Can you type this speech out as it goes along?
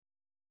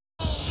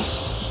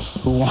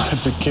Who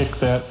wanted to kick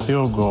that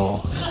field goal?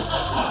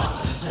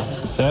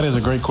 That is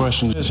a great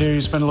question. Just here you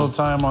spend a little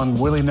time on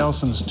Willie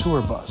Nelson's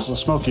tour bus. A little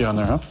smoky on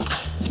there, huh?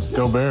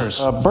 Go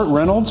Bears. Burt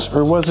Reynolds,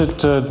 or was it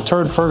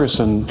Turd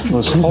Ferguson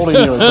was holding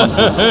you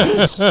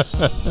at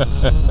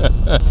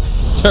something?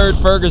 Turd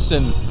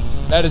Ferguson,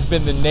 that has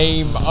been the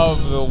name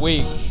of the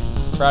week.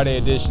 Friday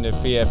edition of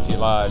PFT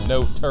Live.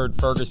 No Turd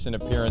Ferguson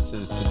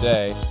appearances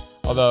today.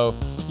 Although,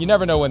 you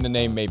never know when the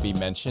name may be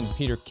mentioned.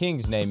 Peter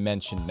King's name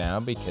mentioned now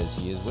because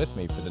he is with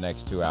me for the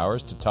next 2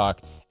 hours to talk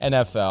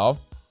NFL,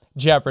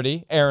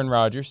 Jeopardy, Aaron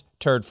Rodgers,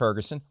 Turd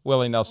Ferguson,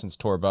 Willie Nelson's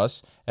tour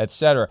bus,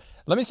 etc.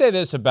 Let me say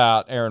this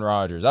about Aaron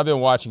Rodgers. I've been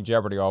watching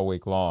Jeopardy all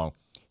week long.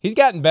 He's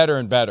gotten better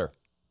and better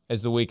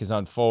as the week has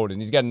unfolded.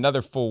 He's got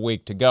another full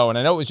week to go. And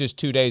I know it was just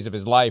 2 days of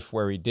his life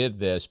where he did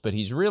this, but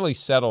he's really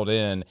settled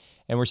in.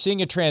 And we're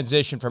seeing a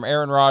transition from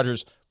Aaron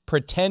Rodgers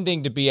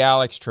pretending to be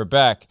Alex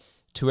Trebek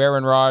to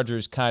Aaron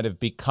Rodgers kind of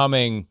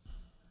becoming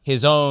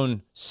his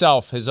own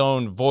self, his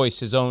own voice,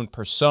 his own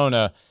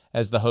persona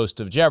as the host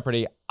of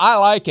Jeopardy. I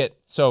like it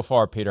so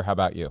far, Peter. How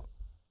about you?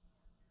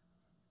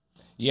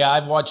 Yeah,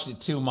 I've watched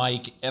it too,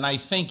 Mike, and I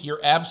think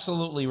you're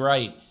absolutely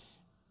right.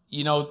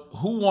 You know,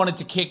 who wanted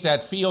to kick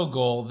that field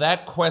goal?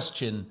 That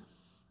question,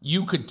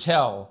 you could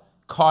tell,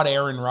 caught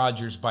Aaron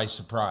Rodgers by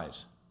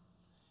surprise.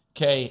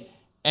 Okay,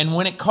 and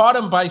when it caught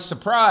him by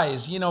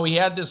surprise, you know, he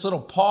had this little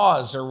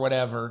pause or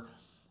whatever,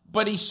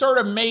 but he sort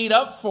of made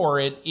up for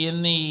it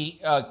in the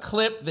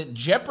clip that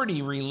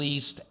Jeopardy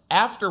released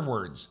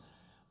afterwards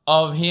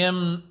of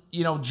him,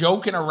 you know,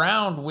 joking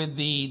around with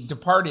the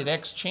departed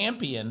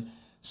ex-champion,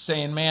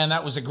 saying, man,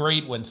 that was a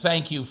great one.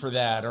 Thank you for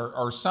that,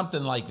 or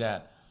something like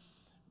that.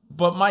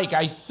 But, Mike,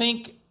 I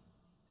think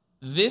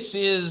this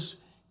is,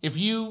 if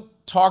you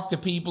talk to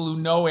people who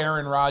know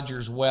Aaron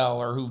Rodgers well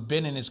or who've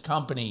been in his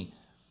company,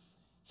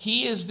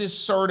 he is this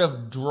sort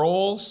of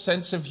droll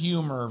sense of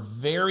humor,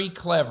 very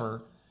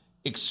clever,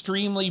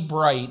 extremely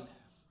bright,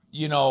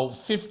 you know,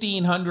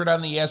 1,500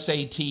 on the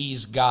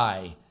SATs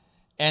guy.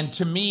 And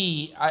to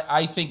me,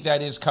 I think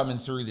that is coming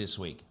through this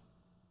week.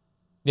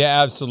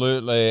 Yeah,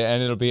 absolutely.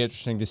 And it'll be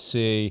interesting to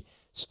see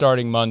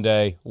starting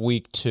Monday,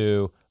 week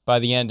 2, by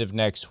the end of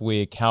next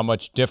week, how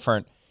much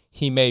different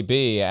he may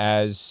be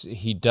as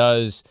he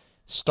does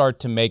start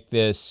to make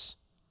this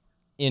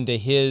into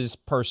his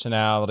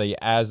personality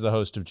as the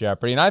host of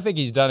Jeopardy. And I think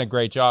he's done a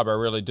great job. I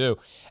really do.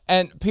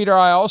 And Peter,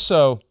 I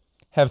also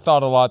have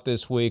thought a lot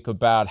this week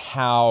about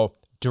how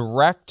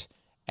direct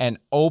and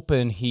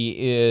open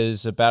he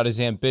is about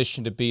his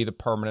ambition to be the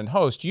permanent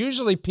host.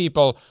 Usually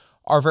people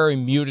are very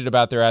muted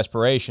about their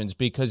aspirations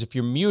because if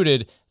you're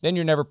muted, then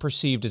you're never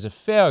perceived as a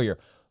failure.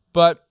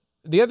 But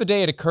the other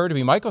day it occurred to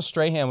me, Michael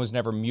Strahan was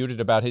never muted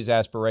about his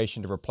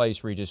aspiration to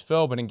replace Regis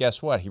Philbin, and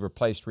guess what? He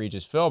replaced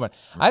Regis Philbin.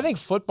 I think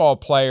football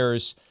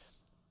players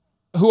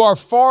who are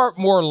far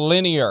more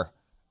linear,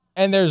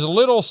 and there's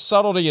little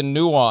subtlety and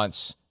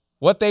nuance.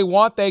 What they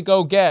want, they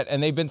go get,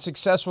 and they've been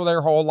successful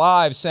their whole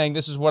lives saying,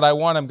 this is what I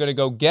want, I'm going to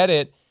go get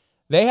it.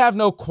 They have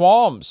no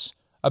qualms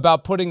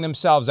about putting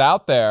themselves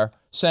out there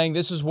saying,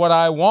 this is what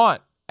I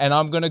want, and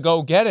I'm going to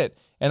go get it.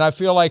 And I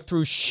feel like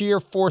through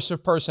sheer force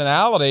of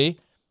personality,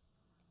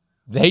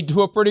 they do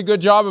a pretty good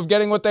job of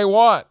getting what they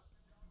want.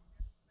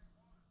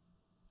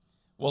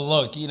 Well,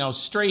 look, you know,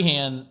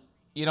 Strahan,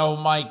 you know,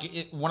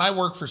 Mike, when I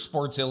worked for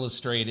Sports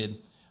Illustrated,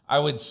 I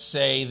would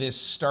say this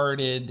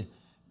started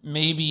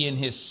maybe in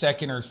his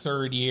second or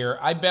third year.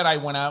 I bet I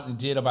went out and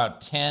did about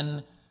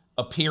 10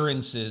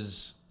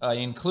 appearances,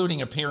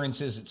 including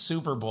appearances at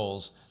Super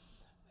Bowls,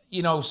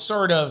 you know,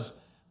 sort of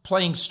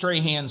playing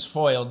Strahan's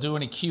foil,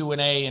 doing a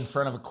Q&A in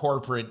front of a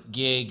corporate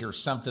gig or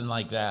something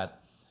like that.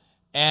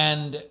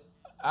 And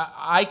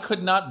I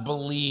could not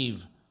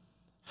believe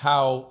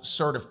how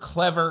sort of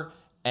clever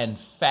and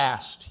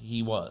fast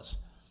he was.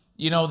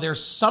 You know,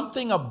 there's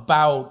something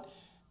about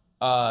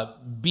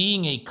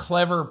being a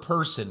clever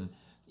person.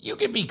 You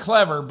can be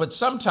clever, but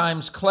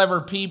sometimes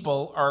clever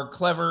people are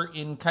clever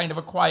in kind of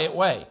a quiet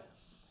way.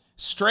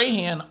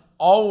 Strahan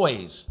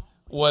always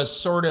was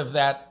sort of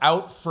that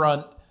out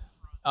front,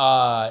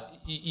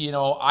 you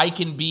know, I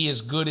can be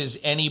as good as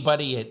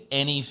anybody at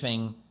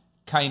anything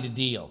kind of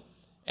deal.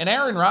 And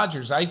Aaron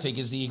Rodgers, I think,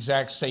 is the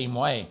exact same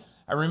way.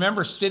 I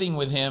remember sitting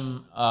with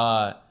him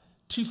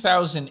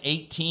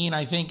 2018,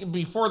 I think,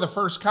 before the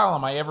first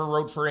column I ever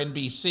wrote for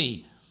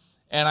NBC.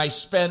 And I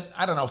spent,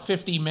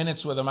 50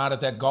 minutes with him out at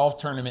that golf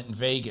tournament in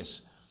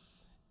Vegas.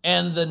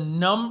 And the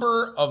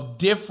number of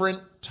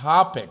different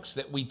topics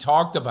that we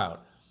talked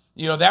about,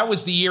 you know, that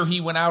was the year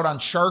he went out on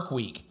Shark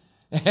Week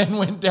and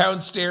went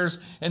downstairs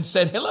and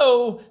said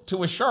hello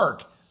to a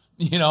shark,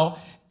 you know.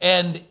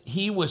 And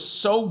he was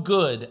so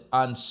good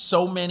on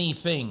so many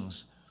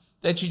things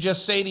that you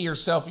just say to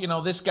yourself, you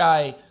know, this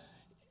guy,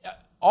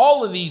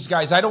 all of these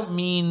guys, I don't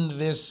mean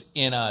this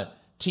in a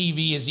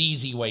TV is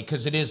easy way,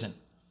 because it isn't.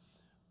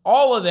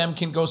 All of them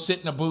can go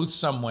sit in a booth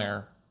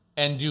somewhere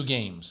and do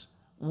games.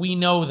 We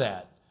know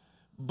that.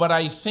 But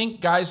I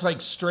think guys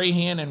like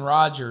Strahan and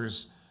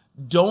Rodgers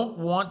don't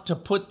want to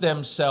put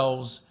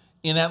themselves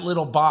in that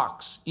little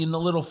box, in the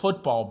little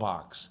football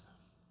box.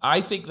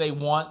 I think they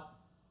want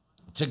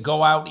to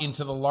go out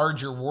into the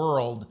larger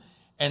world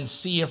and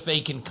see if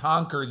they can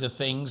conquer the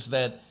things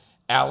that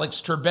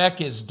Alex Trebek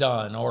has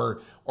done,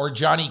 or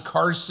Johnny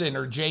Carson,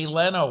 or Jay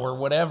Leno, or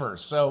whatever.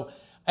 So,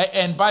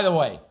 and by the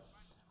way,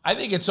 I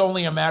think it's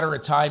only a matter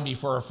of time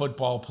before a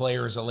football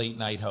player is a late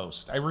night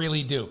host. I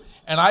really do.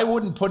 And I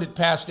wouldn't put it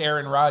past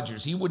Aaron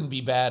Rodgers. He wouldn't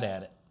be bad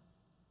at it.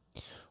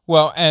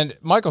 Well, and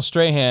Michael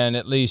Strahan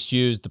at least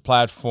used the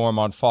platform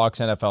on Fox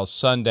NFL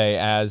Sunday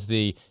as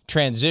the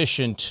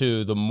transition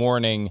to the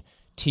morning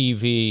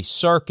TV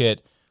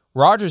circuit.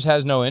 Rodgers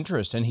has no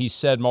interest, and he's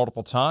said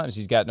multiple times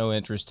he's got no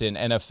interest in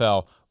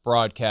NFL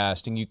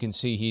broadcasting. You can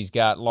see he's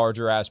got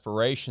larger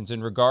aspirations,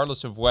 and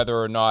regardless of whether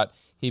or not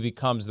he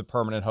becomes the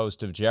permanent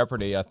host of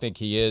Jeopardy, I think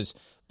he is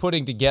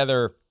putting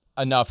together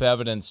enough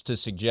evidence to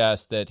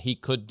suggest that he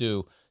could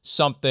do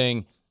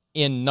something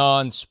in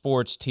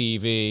non-sports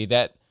TV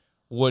that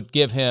would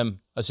give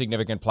him a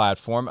significant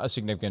platform, a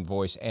significant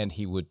voice, and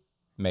he would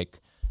make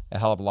a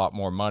hell of a lot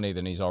more money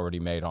than he's already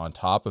made on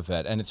top of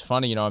it. And it's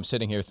funny, I'm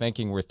sitting here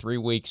thinking we're 3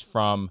 weeks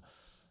from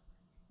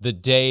the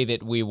day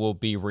that we will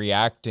be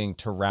reacting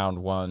to round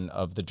one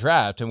of the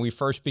draft. And we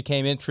first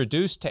became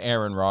introduced to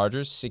Aaron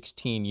Rodgers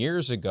 16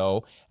 years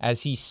ago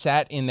as he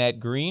sat in that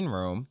green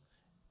room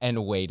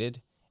and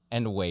waited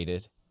and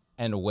waited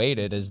and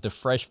waited as the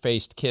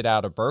fresh-faced kid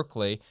out of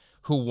Berkeley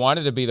who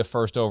wanted to be the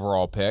first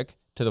overall pick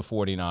to the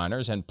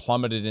 49ers and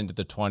plummeted into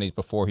the 20s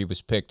before he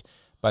was picked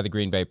by the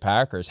Green Bay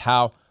Packers.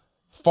 How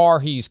far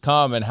he's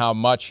come and how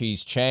much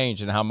he's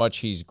changed and how much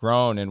he's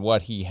grown and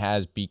what he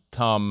has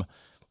become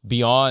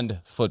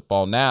beyond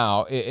football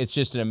now. It's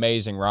just an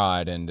amazing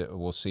ride, and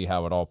we'll see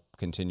how it all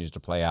continues to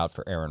play out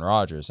for Aaron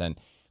Rodgers. And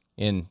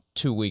in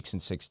 2 weeks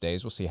and 6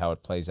 days, we'll see how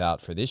it plays out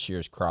for this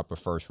year's crop of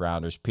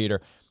first-rounders. Peter,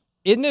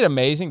 isn't it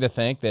amazing to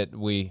think that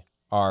we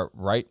are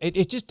right?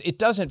 It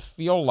doesn't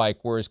feel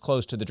like we're as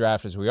close to the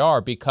draft as we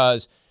are,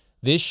 because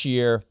this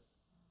year,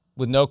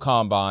 with no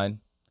combine,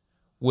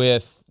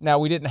 now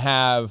we didn't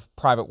have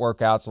private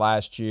workouts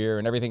last year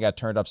and everything got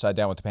turned upside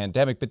down with the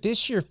pandemic, but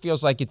this year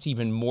feels like it's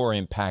even more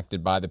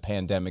impacted by the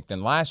pandemic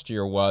than last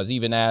year was,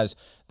 even as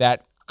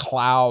that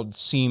cloud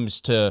seems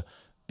to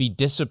be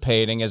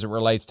dissipating as it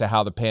relates to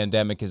how the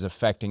pandemic is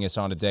affecting us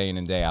on a day in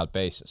and day out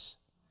basis.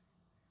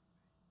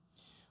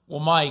 Well,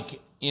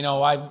 Mike,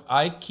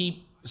 I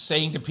keep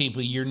saying to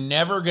people, you're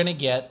never going to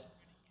get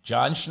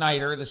John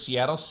Schneider, the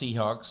Seattle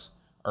Seahawks,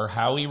 or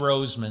Howie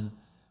Roseman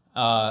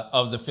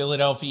of the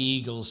Philadelphia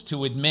Eagles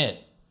to admit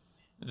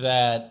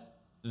that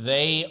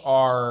they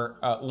are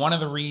one of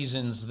the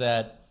reasons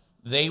that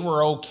they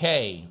were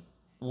okay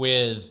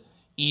with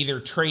either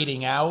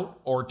trading out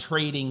or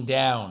trading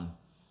down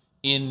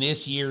in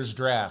this year's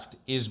draft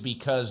is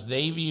because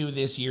they view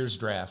this year's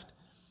draft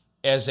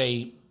as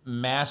a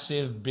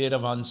massive bit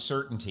of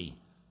uncertainty,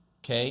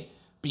 okay?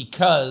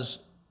 Because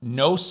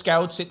no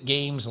scouts at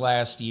games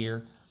last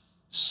year,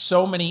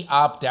 so many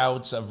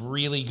opt-outs of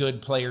really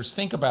good players.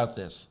 Think about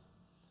this.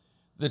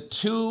 The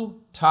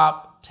two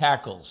top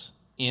tackles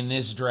in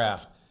this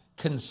draft,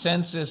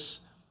 consensus,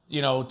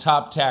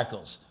 top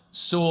tackles,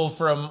 Sewell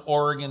from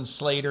Oregon,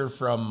 Slater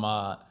from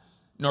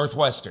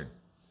Northwestern.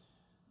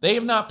 They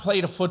have not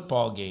played a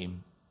football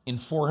game in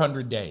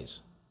 400 days.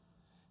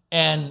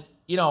 And,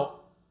 both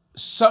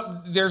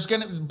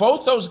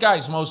those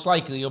guys most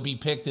likely will be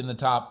picked in the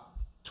top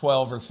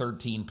 12 or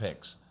 13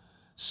 picks.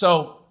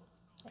 So,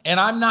 and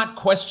I'm not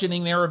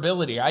questioning their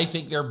ability. I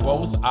think they're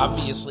both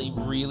obviously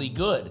really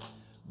good.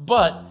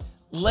 But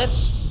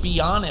let's be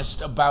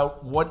honest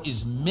about what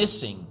is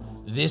missing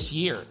this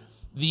year.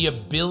 The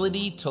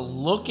ability to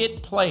look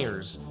at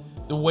players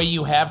the way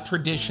you have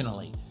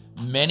traditionally.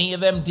 Many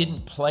of them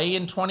didn't play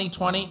in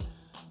 2020.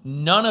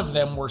 None of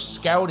them were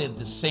scouted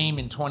the same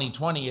in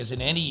 2020 as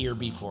in any year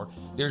before.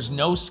 There's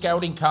no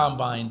scouting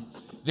combine.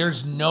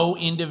 There's no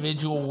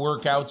individual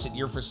workouts at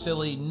your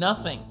facility,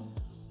 nothing.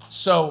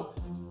 So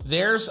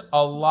there's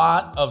a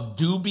lot of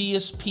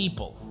dubious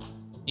people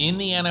in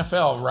the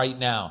NFL right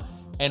now.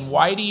 And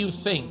why do you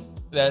think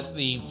that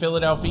the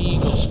Philadelphia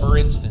Eagles, for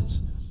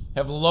instance,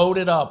 have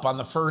loaded up on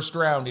the first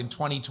round in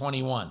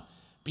 2021?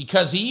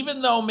 Because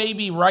even though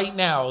maybe right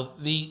now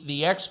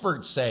the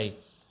experts say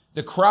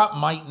the crop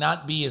might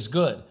not be as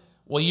good,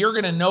 well, you're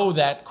going to know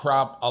that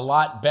crop a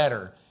lot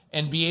better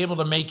and be able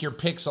to make your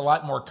picks a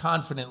lot more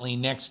confidently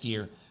next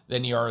year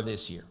than you are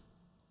this year.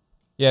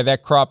 Yeah,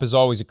 that crop is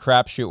always a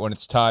crapshoot when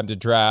it's time to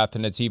draft,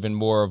 and it's even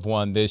more of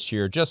one this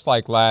year, just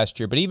like last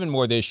year, but even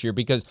more this year,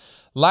 because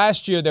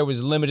last year there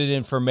was limited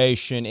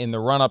information in the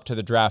run-up to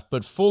the draft,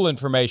 but full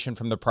information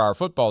from the prior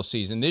football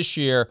season. This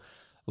year,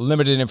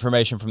 limited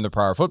information from the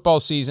prior football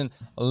season,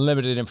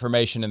 limited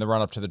information in the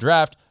run-up to the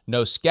draft.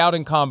 No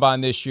scouting combine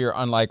this year,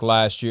 unlike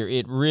last year.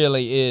 It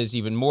really is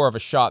even more of a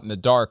shot in the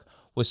dark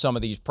with some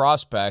of these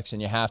prospects,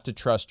 and you have to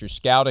trust your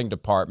scouting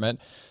department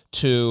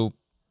to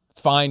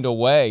find a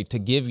way to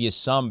give you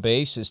some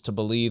basis to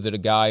believe that a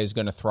guy is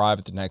going to thrive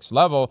at the next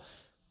level.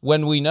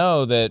 when we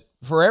know that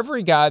for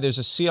every guy, there's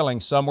a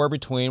ceiling somewhere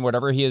between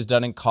whatever he has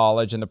done in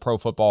college and the Pro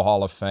Football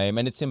Hall of Fame,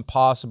 and it's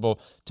impossible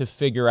to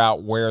figure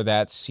out where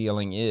that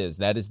ceiling is.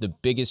 That is the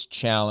biggest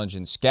challenge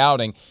in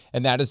scouting,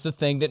 and that is the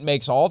thing that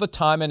makes all the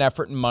time and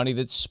effort and money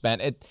that's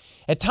spent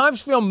at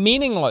times feel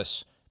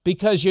meaningless,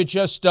 because you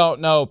just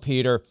don't know,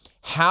 Peter,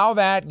 how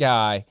that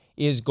guy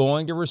is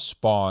going to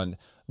respond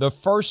the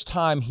first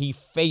time he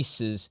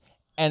faces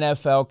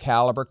NFL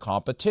caliber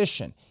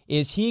competition.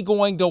 Is he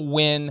going to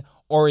win,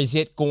 or is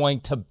it going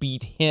to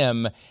beat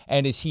him?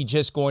 And is he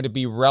just going to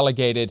be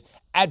relegated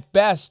at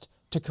best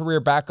to career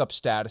backup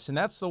status? And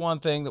that's the one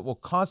thing that will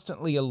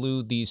constantly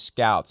elude these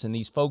scouts and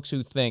these folks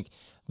who think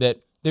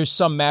that there's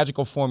some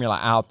magical formula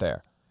out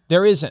there.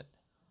 There isn't,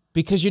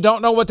 because you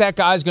don't know what that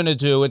guy's going to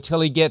do until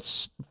he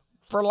gets,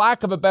 for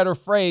lack of a better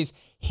phrase,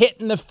 hit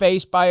in the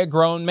face by a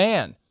grown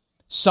man.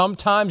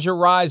 Sometimes you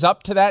rise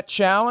up to that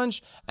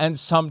challenge, and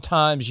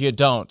sometimes you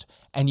don't.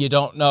 And you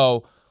don't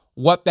know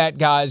what that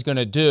guy is going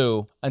to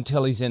do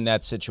until he's in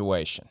that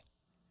situation.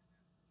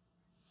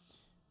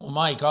 Well,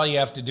 Mike, all you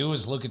have to do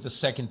is look at the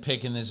second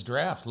pick in this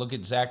draft. Look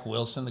at Zach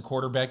Wilson, the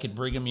quarterback at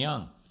Brigham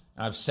Young.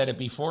 I've said it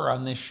before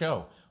on this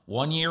show.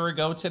 1 year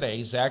ago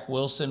today, Zach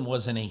Wilson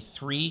was in a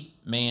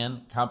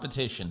 3-man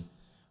competition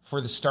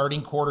for the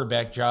starting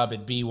quarterback job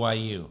at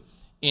BYU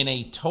in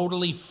a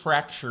totally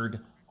fractured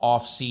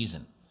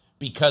offseason,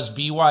 because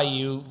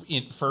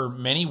BYU, for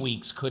many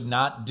weeks, could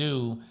not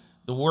do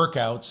the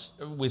workouts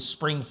with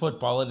spring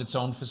football at its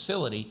own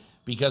facility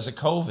because of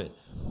COVID.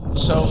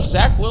 So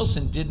Zach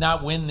Wilson did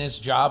not win this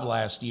job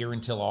last year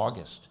until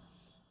August.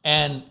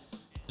 And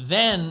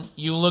then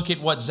you look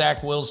at what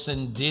Zach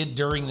Wilson did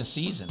during the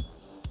season.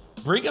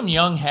 Brigham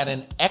Young had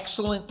an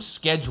excellent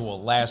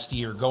schedule last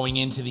year going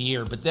into the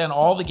year, but then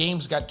all the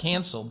games got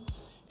canceled,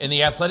 and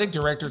the athletic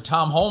director,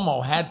 Tom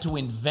Holmoe, had to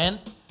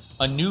invent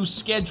a new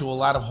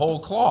schedule out of whole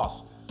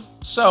cloth.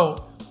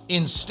 So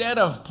instead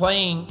of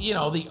playing,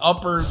 the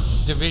upper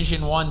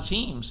Division I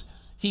teams,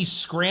 he's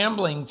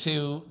scrambling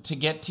to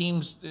get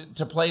teams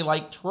to play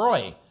like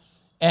Troy.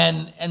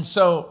 And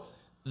so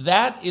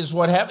that is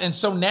what happened. And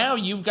so now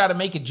you've got to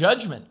make a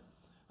judgment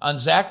on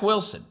Zach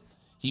Wilson.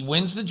 He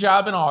wins the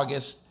job in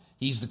August.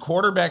 He's the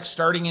quarterback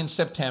starting in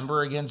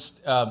September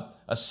against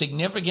a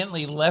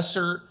significantly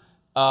lesser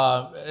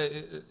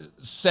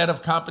set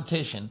of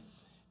competition.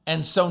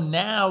 And so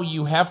now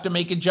you have to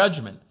make a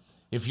judgment.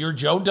 If you're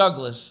Joe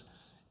Douglas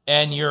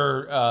and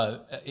you're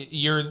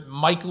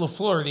Mike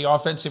LaFleur, the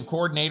offensive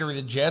coordinator of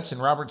the Jets,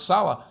 and Robert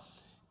Saleh,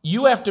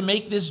 you have to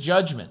make this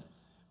judgment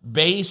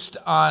based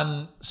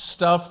on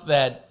stuff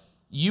that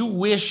you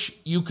wish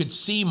you could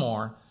see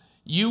more.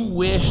 You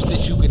wish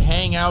that you could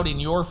hang out in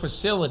your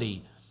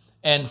facility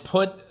and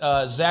put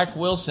Zach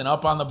Wilson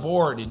up on the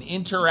board and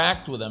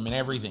interact with him and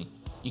everything.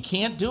 You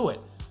can't do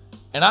it.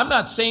 And I'm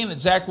not saying that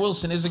Zach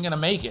Wilson isn't going to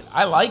make it.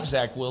 I like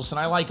Zach Wilson.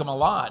 I like him a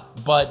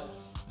lot. But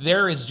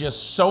there is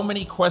just so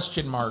many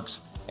question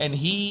marks, and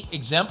he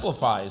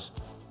exemplifies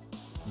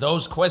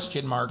those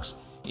question marks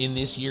in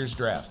this year's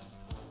draft.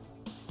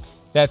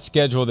 That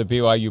schedule that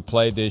BYU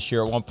played this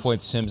year, at one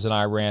point Sims and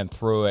I ran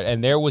through it,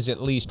 and there was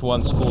at least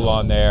one school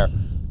on there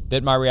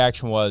that my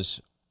reaction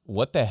was,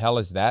 what the hell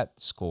is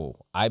that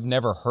school? I've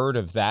never heard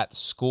of that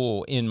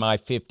school in my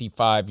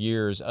 55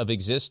 years of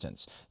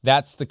existence.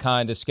 That's the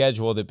kind of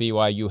schedule that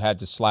BYU had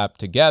to slap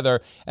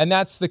together, and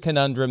that's the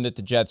conundrum that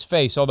the Jets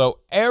face. Although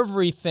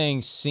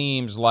everything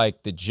seems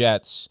like the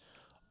Jets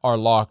are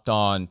locked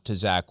on to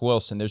Zach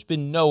Wilson, there's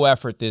been no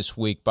effort this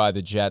week by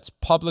the Jets,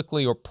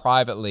 publicly or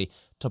privately,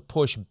 to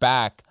push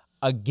back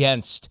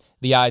against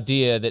the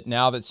idea that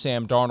now that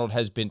Sam Darnold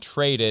has been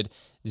traded,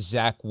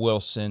 Zach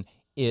Wilson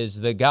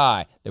is the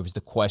guy. There was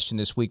the question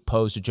this week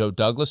posed to Joe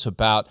Douglas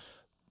about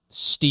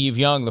Steve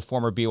Young, the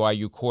former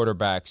BYU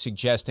quarterback,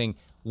 suggesting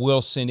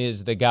Wilson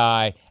is the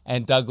guy,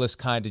 and Douglas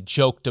kind of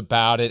joked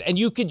about it. And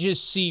you could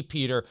just see,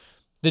 Peter,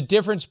 the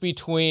difference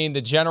between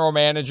the general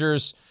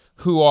managers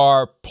who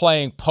are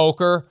playing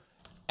poker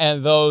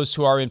and those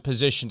who are in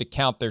position to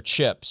count their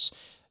chips.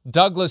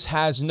 Douglas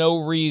has no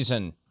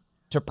reason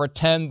to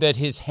pretend that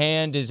his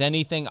hand is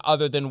anything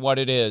other than what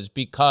it is,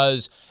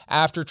 because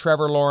after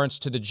Trevor Lawrence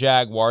to the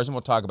Jaguars, and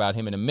we'll talk about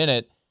him in a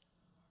minute,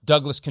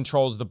 Douglas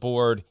controls the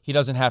board. He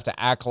doesn't have to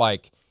act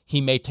like he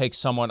may take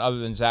someone other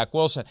than Zach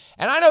Wilson.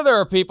 And I know there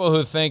are people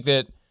who think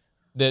that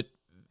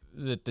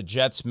the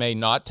Jets may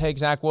not take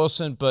Zach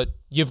Wilson, but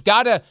you've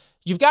got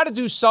to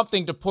do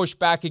something to push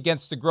back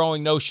against the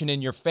growing notion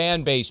in your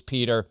fan base,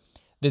 Peter,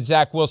 that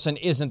Zach Wilson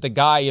isn't the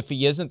guy if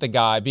he isn't the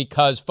guy,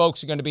 because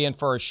folks are going to be in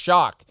for a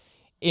shock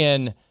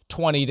in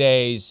 20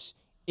 days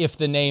if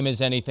the name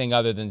is anything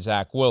other than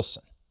Zach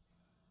Wilson.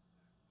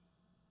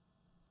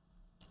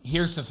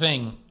 Here's the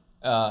thing.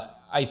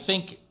 I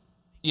think,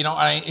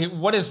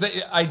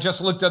 I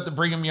just looked at the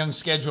Brigham Young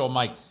schedule,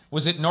 Mike.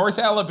 Was it North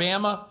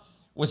Alabama?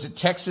 Was it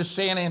Texas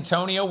San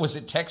Antonio? Was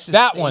it Texas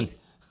That State? one.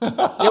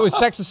 It was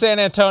Texas San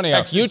Antonio.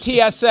 Texas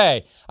UTSA.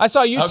 State. I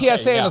saw UTSA Okay,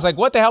 yeah. and I was like,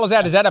 what the hell is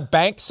that? Is that a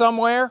bank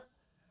somewhere?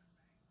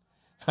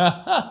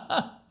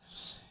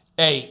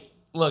 Hey,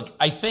 look,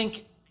 I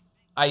think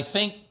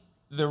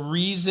the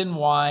reason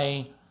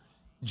why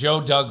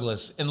Joe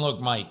Douglas, and look,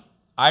 Mike,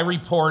 I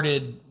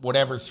reported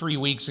 3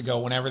 weeks ago,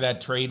 whenever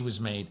that trade was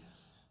made,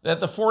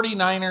 that the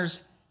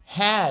 49ers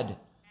had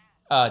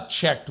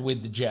checked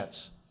with the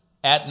Jets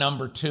at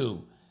number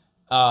 2.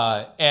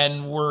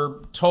 And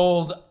were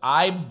told,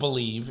 I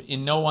believe,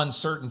 in no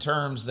uncertain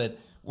terms, that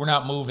we're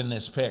not moving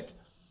this pick.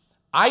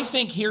 I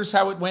think here's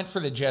how it went for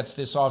the Jets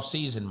this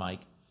offseason,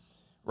 Mike.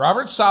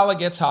 Robert Saleh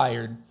gets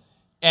hired,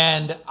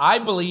 and I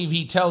believe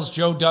he tells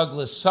Joe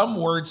Douglas some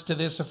words to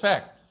this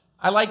effect.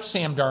 I like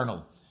Sam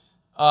Darnold.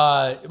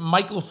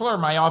 Mike LaFleur,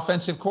 my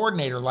offensive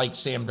coordinator, likes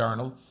Sam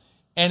Darnold.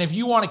 And if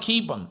you want to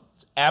keep him,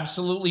 it's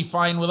absolutely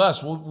fine with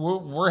us.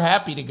 We're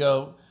happy to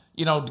go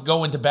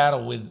into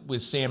battle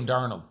with Sam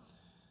Darnold.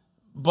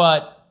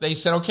 But they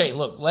said, okay,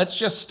 look, let's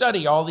just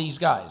study all these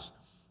guys.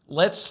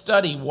 Let's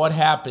study what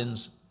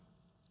happens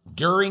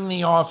during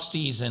the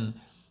offseason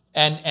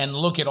and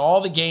look at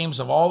all the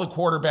games of all the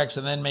quarterbacks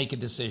and then make a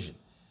decision.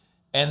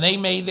 And they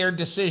made their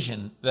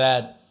decision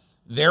that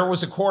there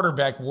was a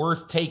quarterback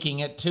worth taking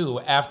it to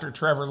after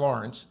Trevor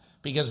Lawrence,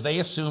 because they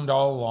assumed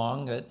all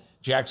along that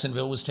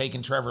Jacksonville was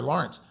taking Trevor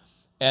Lawrence.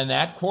 And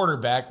that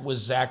quarterback was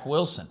Zach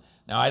Wilson.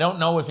 Now, I don't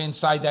know if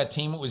inside that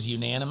team it was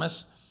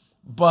unanimous,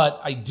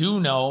 but I do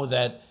know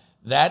that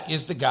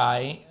is the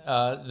guy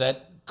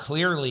that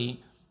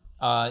clearly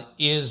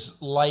is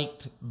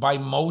liked by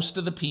most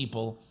of the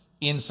people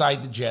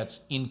inside the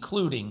Jets,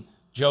 including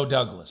Joe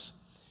Douglas.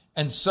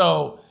 And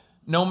so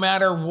no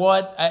matter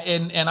what,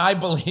 and I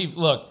believe,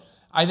 look,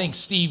 I think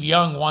Steve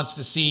Young wants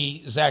to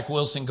see Zach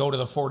Wilson go to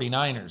the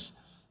 49ers,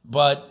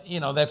 but,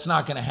 that's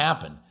not going to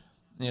happen.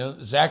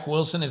 Zach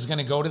Wilson is going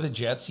to go to the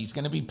Jets. He's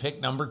going to be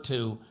pick number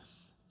 2.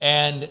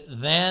 And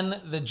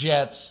then the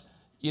Jets,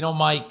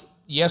 Mike,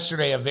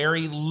 yesterday, a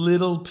very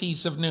little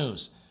piece of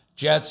news.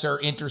 Jets are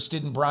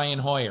interested in Brian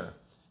Hoyer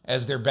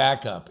as their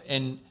backup.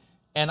 And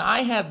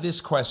I had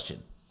this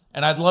question,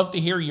 and I'd love to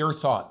hear your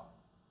thought.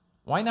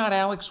 Why not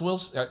Alex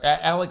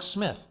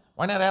Smith?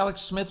 Why not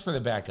Alex Smith for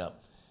the backup?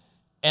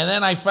 And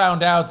then I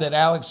found out that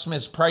Alex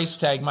Smith's price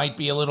tag might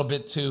be a little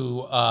bit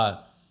too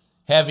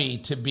heavy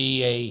to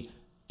be a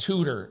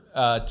tutor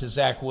to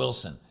Zach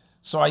Wilson.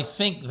 So I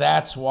think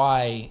that's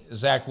why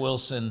Zach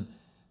Wilson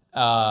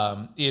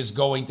is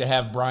going to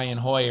have Brian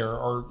Hoyer,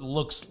 or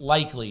looks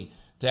likely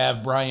to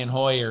have Brian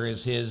Hoyer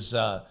as his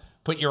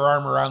put your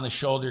arm around the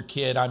shoulder,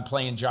 kid, I'm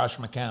playing Josh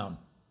McCown.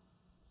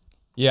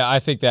 Yeah, I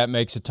think that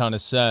makes a ton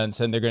of sense,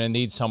 and they're going to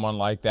need someone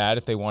like that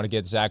if they want to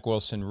get Zach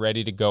Wilson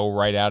ready to go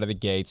right out of the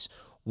gates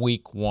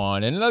week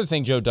 1. And another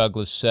thing Joe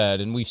Douglas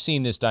said, and we've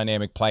seen this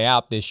dynamic play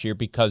out this year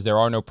because there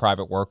are no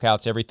private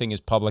workouts. Everything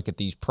is public at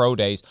these pro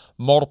days,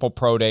 multiple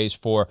pro days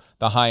for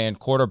the high-end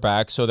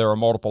quarterbacks, so there are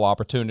multiple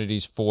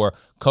opportunities for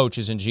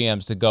coaches and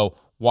GMs to go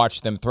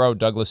watch them throw.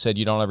 Douglas said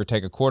you don't ever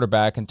take a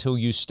quarterback until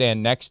you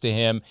stand next to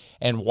him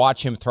and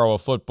watch him throw a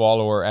football,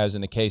 or as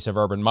in the case of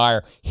Urban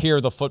Meyer, hear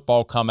the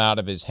football come out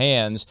of his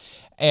hands.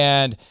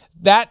 And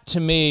that, to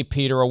me,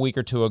 Peter, a week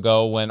or two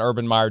ago when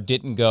Urban Meyer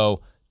didn't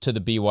go to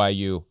the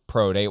BYU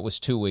Pro Day, it was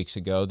 2 weeks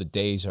ago. The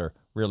days are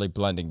really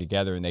blending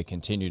together, and they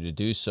continue to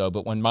do so.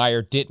 But when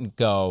Meyer didn't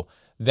go,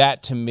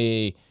 that, to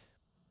me,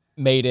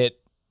 made it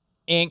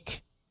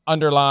ink,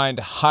 underlined,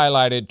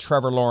 highlighted,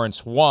 Trevor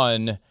Lawrence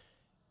won,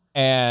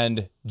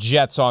 and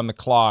Jets on the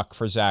clock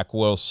for Zach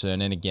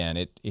Wilson. And again,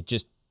 it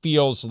just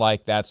feels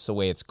like that's the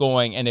way it's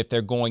going. And if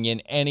they're going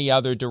in any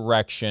other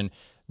direction,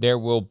 there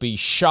will be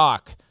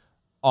shock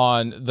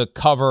on the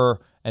cover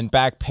and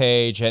back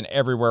page and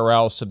everywhere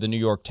else of the New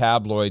York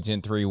tabloids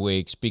in 3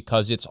 weeks,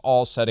 because it's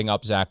all setting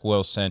up Zach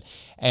Wilson,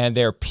 and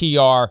their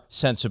PR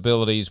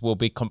sensibilities will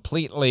be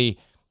completely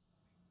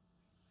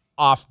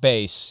off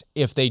base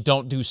if they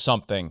don't do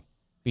something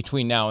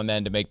between now and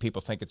then to make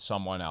people think it's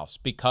someone else,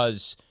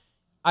 because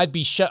I'd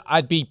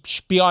be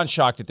beyond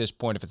shocked at this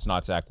point if it's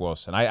not Zach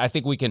Wilson. I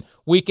think we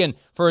can,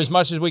 for as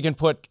much as we can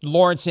put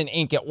Lawrence in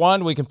ink at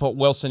 1, we can put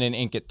Wilson in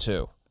ink at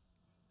 2.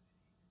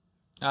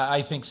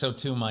 I think so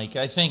too, Mike.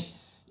 I think,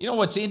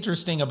 what's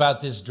interesting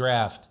about this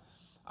draft,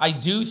 I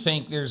do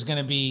think there's going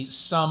to be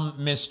some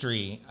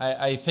mystery.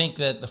 I think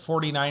that the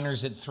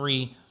 49ers at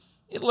 3,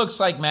 it looks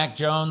like Mac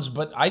Jones,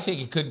 but I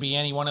think it could be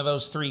any one of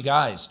those 3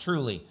 guys,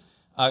 truly.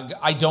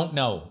 I don't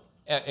know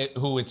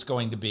who it's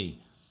going to be.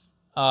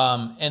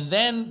 And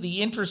then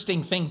the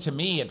interesting thing to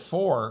me at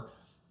 4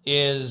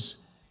 is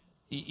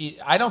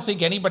I don't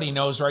think anybody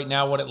knows right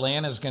now what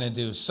Atlanta's going to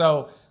do.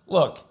 So,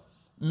 look,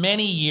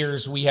 many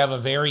years we have a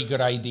very good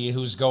idea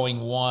who's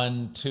going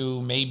 1,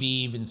 2, maybe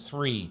even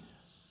 3.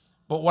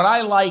 But what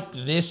I like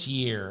this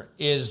year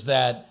is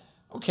that,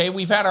 okay,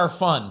 we've had our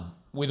fun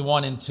with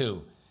 1 and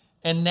 2.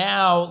 And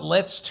now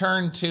let's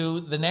turn to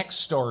the next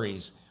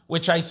stories,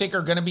 which I think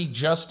are going to be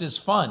just as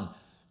fun.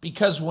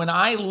 Because when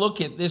I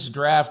look at this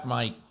draft,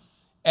 Mike,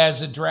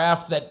 as a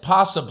draft that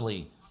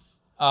possibly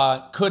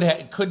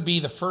could be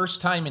the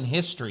first time in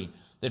history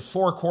that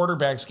 4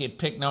 quarterbacks get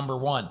picked number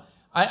 1.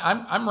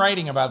 I'm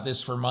writing about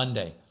this for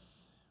Monday.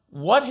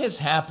 What has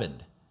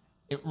happened,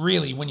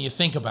 really, when you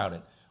think about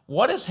it,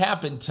 what has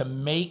happened to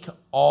make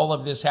all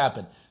of this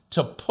happen,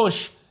 to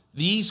push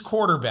these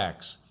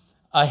quarterbacks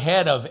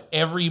ahead of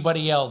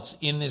everybody else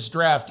in this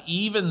draft,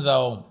 even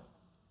though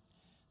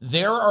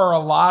there are a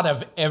lot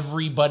of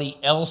everybody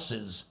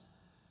else's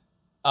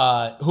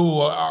who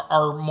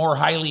are more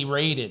highly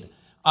rated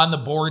on the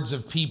boards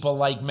of people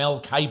like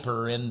Mel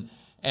Kiper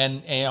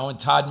and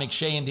Todd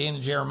McShay and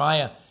Daniel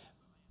Jeremiah,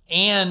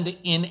 and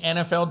in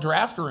NFL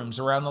draft rooms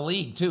around the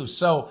league too.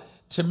 So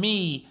to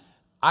me,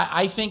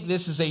 I think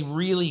this is a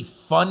really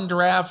fun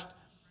draft,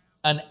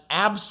 an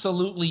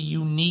absolutely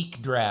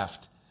unique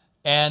draft,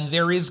 and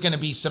there is going to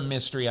be some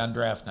mystery on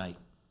draft night.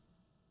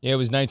 Yeah, it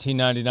was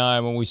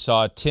 1999 when we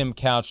saw Tim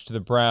Couch to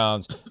the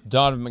Browns,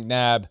 Donovan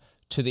McNabb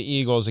to the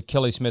Eagles,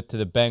 Achilles Smith to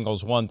the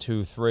Bengals, 1,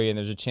 2, 3, and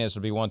there's a chance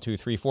it'll be 1, 2,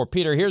 3, 4.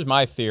 Peter, here's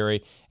my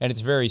theory, and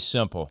it's very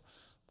simple.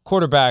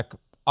 Quarterback,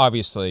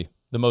 obviously,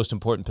 the most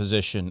important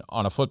position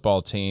on a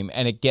football team,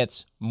 and it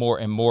gets more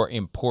and more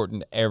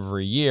important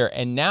every year.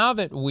 And now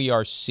that we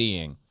are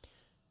seeing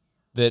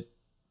that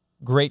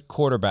great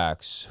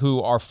quarterbacks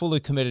who are fully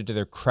committed to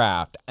their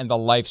craft and the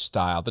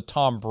lifestyle, the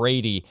Tom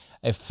Brady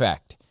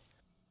effect,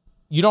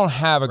 you don't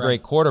have a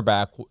great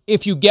quarterback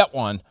if you get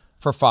one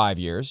for 5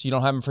 years. You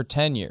don't have him for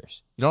 10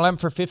 years. You don't have him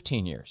for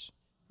 15 years.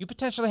 You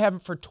potentially have him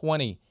for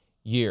 20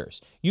 years.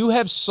 You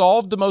have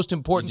solved the most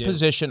important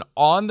position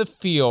on the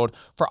field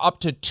for up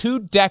to 2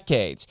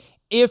 decades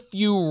if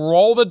you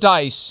roll the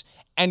dice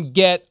and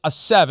get a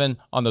 7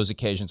 on those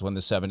occasions when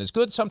the 7 is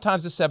good.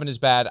 Sometimes the 7 is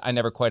bad. I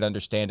never quite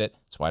understand it.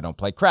 That's why I don't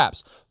play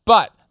craps.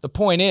 But the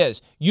point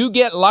is, you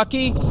get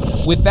lucky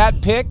with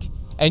that pick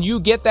and you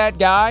get that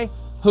guy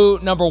who,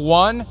 number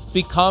one,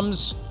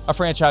 becomes a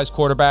franchise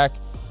quarterback,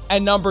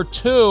 and number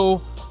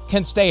two,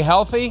 can stay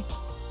healthy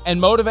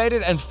and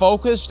motivated and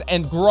focused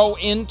and grow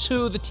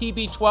into the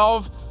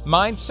TB12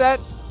 mindset,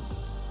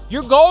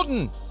 you're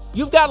golden.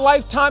 You've got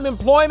lifetime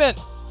employment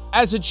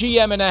as a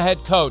GM and a head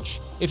coach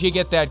if you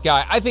get that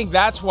guy. I think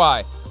that's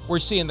why we're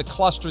seeing the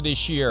cluster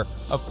this year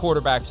of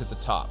quarterbacks at the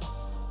top.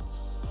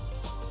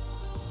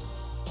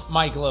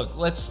 Mike, look,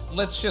 let's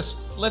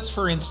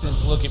for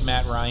instance look at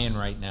Matt Ryan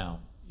right now.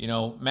 You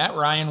know, Matt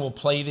Ryan will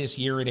play this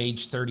year at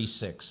age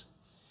 36.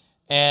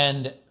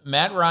 And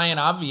Matt Ryan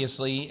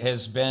obviously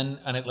has been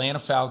an Atlanta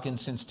Falcon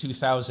since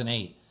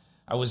 2008.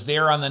 I was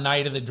there on the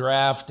night of the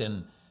draft,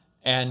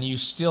 and you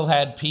still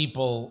had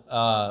people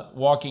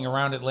walking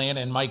around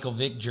Atlanta in Michael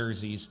Vick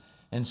jerseys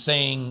and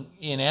saying,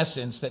 in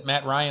essence, that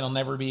Matt Ryan will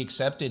never be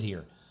accepted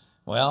here.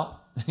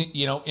 Well,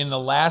 you know, in the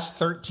last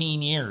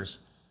 13 years,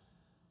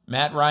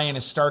 Matt Ryan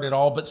has started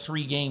all but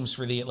 3 games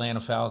for the Atlanta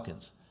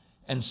Falcons.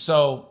 And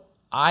so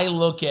I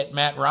look at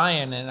Matt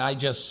Ryan and I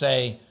just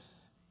say,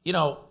 you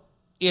know,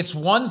 it's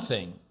one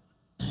thing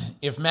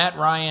if Matt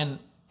Ryan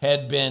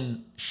had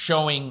been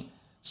showing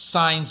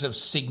signs of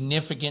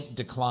significant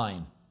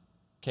decline,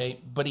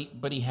 okay, but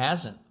he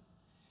hasn't.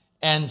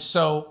 And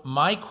so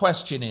my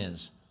question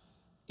is,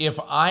 if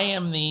I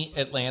am the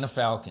Atlanta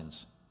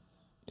Falcons,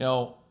 you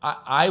know,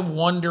 I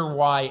wonder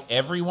why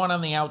everyone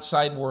on the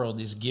outside world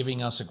is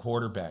giving us a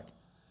quarterback.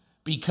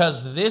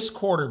 Because this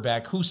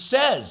quarterback who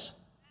says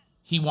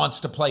he wants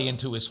to play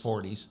into his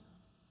 40s,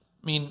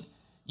 I mean,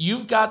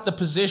 you've got the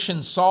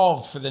position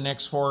solved for the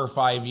next 4 or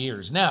 5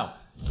 years. Now,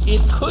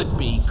 it could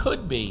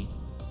be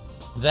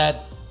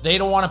that they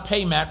don't want to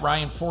pay Matt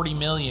Ryan $40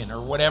 million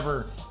or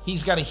whatever.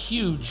 He's got a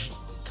huge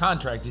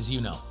contract, as you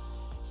know.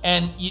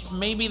 And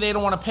maybe they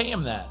don't want to pay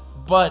him that.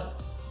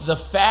 But the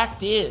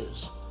fact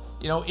is,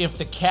 you know, if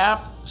the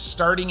cap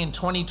starting in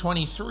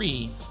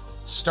 2023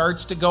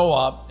 starts to go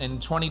up,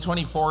 and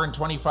 2024 and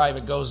 25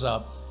 it goes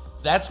up,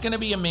 that's going to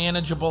be a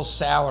manageable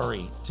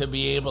salary to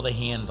be able to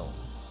handle.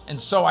 And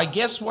so I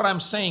guess what I'm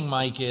saying,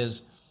 Mike,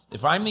 is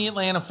if I'm the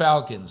Atlanta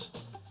Falcons,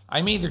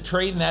 I'm either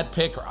trading that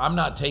pick or I'm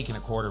not taking a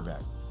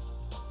quarterback.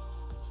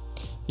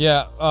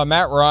 Yeah,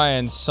 Matt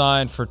Ryan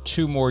signed for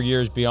 2 more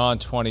years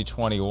beyond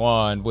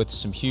 2021 with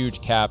some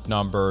huge cap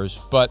numbers.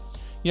 But,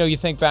 you know, you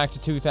think back to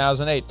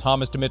 2008,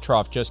 Thomas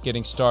Dimitroff just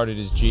getting started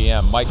as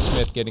GM, Mike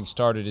Smith getting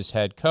started as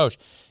head coach.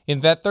 In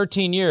that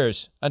 13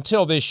 years,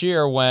 until this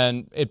year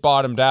when it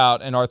bottomed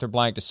out and Arthur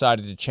Blank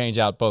decided to change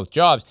out both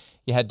jobs,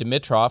 you had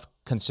Dimitroff,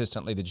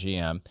 consistently the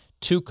GM,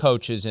 2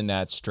 coaches in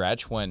that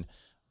stretch when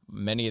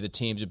many of the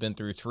teams have been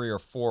through 3 or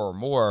 4 or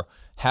more.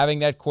 Having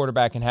that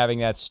quarterback and having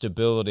that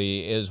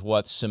stability is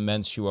what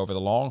cements you over the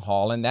long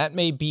haul, and that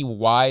may be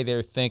why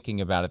they're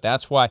thinking about it.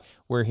 That's why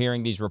we're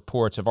hearing these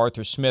reports of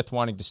Arthur Smith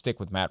wanting to stick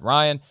with Matt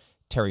Ryan,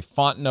 Terry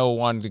Fontenot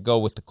wanting to go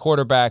with the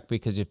quarterback,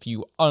 because if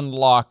you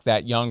unlock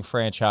that young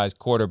franchise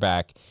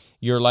quarterback,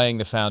 you're laying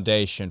the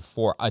foundation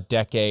for a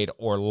decade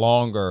or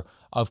longer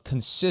of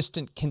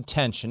consistent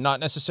contention,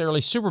 not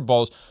necessarily Super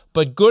Bowls,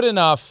 but good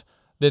enough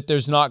that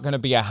there's not going to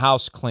be a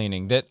house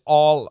cleaning, that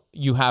all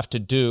you have to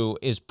do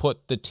is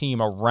put the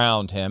team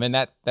around him. And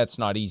that's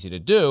not easy to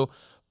do,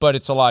 but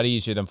it's a lot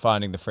easier than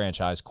finding the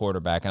franchise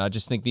quarterback. And I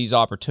just think these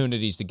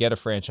opportunities to get a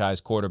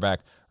franchise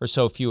quarterback are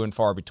so few and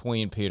far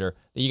between, Peter,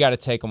 that you got to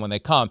take them when they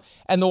come.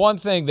 And the one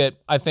thing that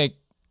I think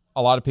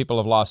a lot of people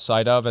have lost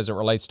sight of as it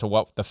relates to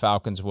what the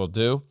Falcons will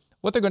do,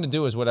 what they're going to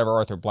do is whatever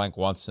Arthur Blank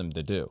wants them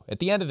to do. At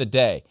the end of the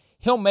day,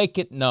 he'll make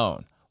it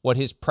known what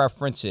his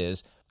preference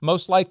is,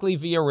 most likely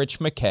via Rich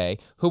McKay,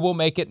 who will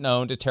make it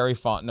known to Terry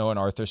Fontenot and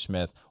Arthur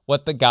Smith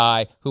what the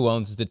guy who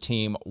owns the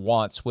team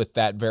wants with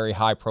that very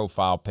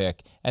high-profile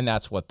pick, and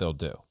that's what they'll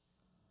do.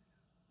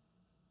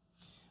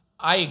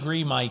 I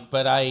agree, Mike,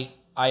 but I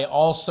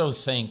also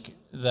think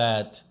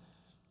that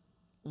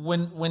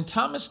when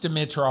Thomas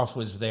Dimitroff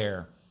was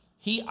there,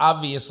 he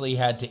obviously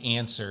had to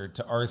answer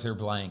to Arthur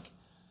Blank,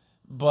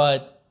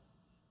 but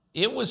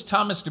it was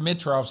Thomas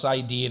Dimitroff's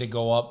idea to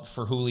go up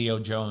for Julio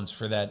Jones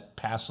for that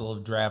passel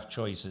of draft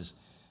choices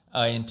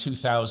in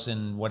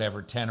 2000,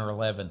 whatever, 10 or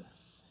 11.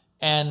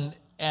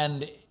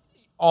 And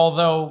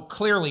although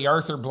clearly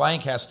Arthur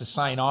Blank has to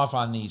sign off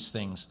on these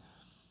things,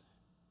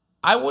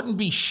 I wouldn't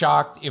be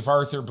shocked if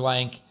Arthur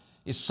Blank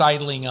is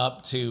sidling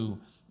up to,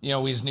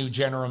 his new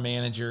general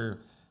manager,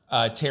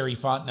 Terry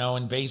Fontenot,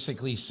 and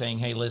basically saying,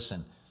 hey,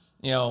 listen,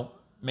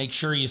 make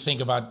sure you think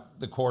about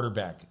the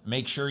quarterback.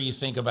 Make sure you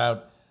think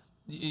about,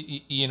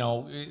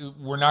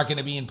 we're not going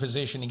to be in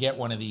position to get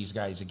one of these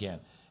guys again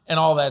and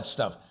all that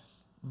stuff.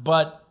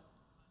 But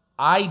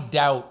I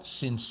doubt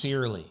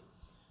sincerely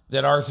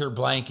that Arthur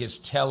Blank is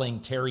telling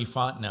Terry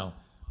Fontenot,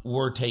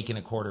 we're taking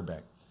a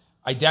quarterback.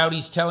 I doubt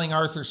he's telling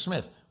Arthur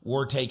Smith,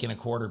 we're taking a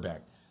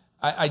quarterback.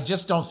 I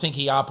just don't think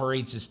he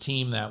operates his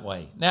team that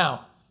way.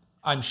 Now,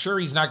 I'm sure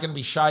he's not going to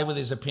be shy with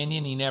his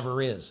opinion. He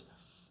never is.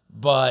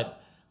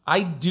 But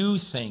I do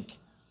think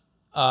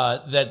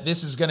that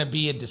this is going to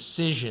be a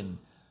decision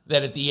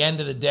that at the end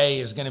of the day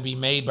is going to be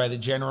made by the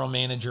general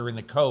manager and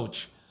the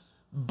coach.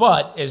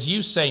 But as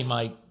you say,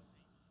 Mike,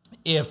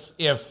 if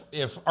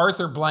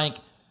Arthur Blank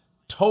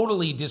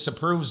totally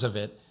disapproves of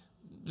it,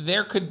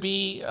 there could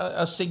be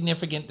a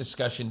significant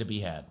discussion to be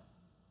had.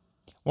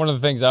 One of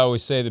the things I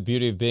always say, the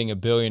beauty of being a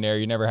billionaire,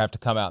 you never have to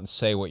come out and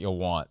say what you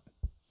want.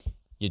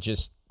 You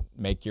just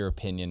make your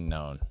opinion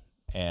known.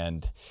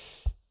 And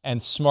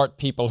smart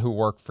people who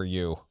work for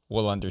you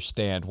will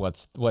understand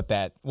what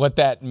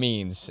that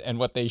means and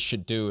what they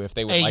should do if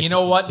they would like to continue. Hey, you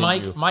know what,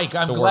 Mike?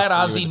 I'm glad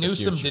Ozzie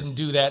Newsome didn't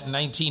do that in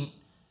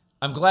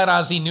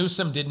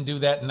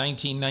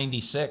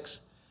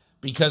 1996.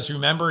 Because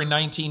remember, in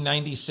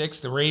 1996,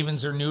 the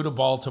Ravens are new to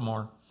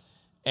Baltimore.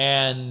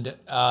 And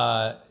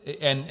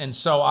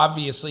so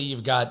obviously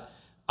you've got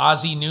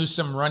Ozzie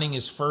Newsome running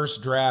his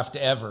first draft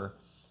ever.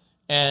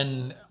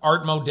 And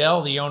Art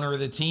Modell, the owner of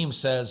the team,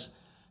 says,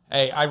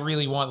 hey, I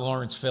really want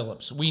Lawrence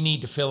Phillips. We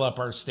need to fill up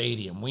our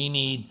stadium. We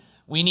need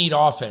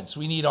offense.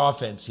 We need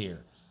offense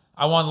here.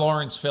 I want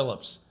Lawrence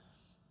Phillips.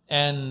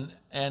 And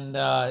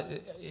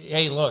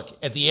hey, look,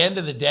 at the end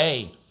of the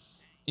day,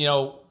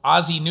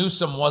 Ozzie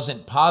Newsome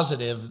wasn't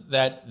positive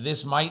that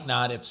this might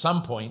not at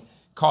some point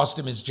cost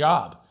him his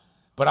job.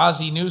 But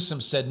Ozzie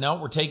Newsome said, no,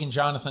 we're taking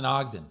Jonathan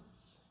Ogden.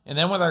 And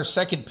then with our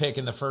second pick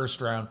in the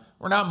first round,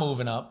 we're not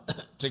moving up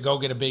to go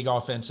get a big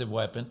offensive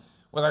weapon.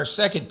 With our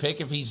second pick,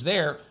 if he's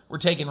there, we're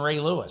taking Ray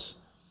Lewis.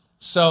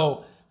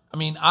 So,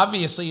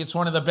 obviously it's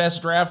one of the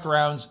best draft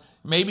rounds.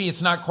 Maybe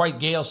it's not quite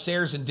Gale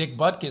Sayers and Dick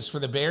Butkus for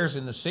the Bears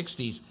in the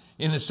 60s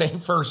in the same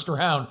first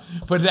round,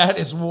 but that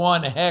is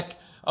one heck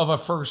of a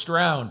first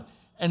round.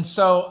 And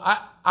so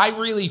I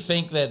really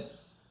think that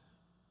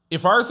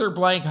if Arthur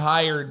Blank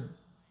hired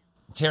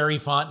Terry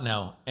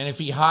Fontenot, and if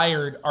he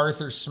hired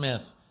Arthur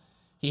Smith,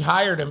 he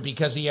hired him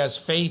because he has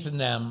faith in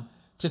them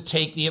to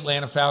take the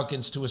Atlanta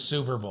Falcons to a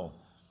Super Bowl.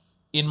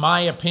 In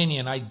my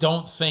opinion, I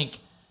don't think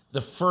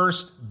the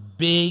first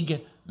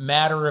big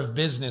matter of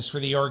business for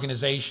the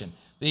organization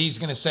that he's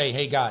going to say,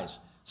 hey guys,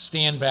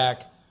 stand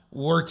back,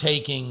 we're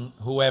taking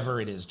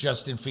whoever it is,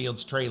 Justin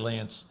Fields, Trey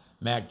Lance,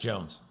 Mac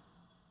Jones.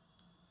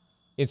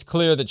 It's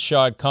clear that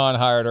Shad Khan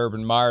hired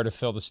Urban Meyer to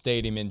fill the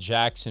stadium in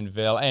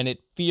Jacksonville, and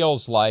it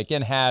feels like,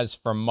 and has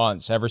for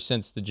months, ever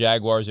since the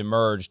Jaguars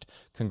emerged,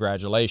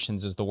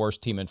 congratulations, as the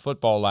worst team in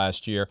football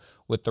last year,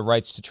 with the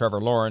rights to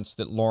Trevor Lawrence,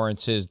 that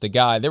Lawrence is the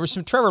guy. There was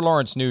some Trevor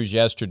Lawrence news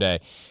yesterday.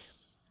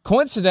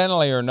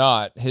 Coincidentally or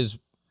not, his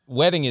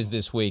wedding is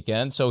this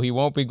weekend, so he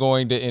won't be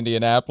going to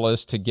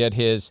Indianapolis to get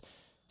his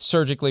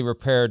surgically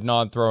repaired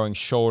non-throwing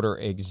shoulder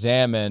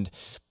examined.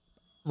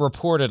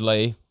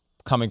 Reportedly,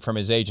 coming from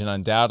his agent,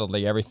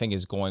 undoubtedly, everything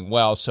is going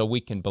well, so we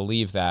can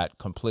believe that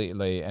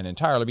completely and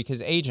entirely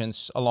because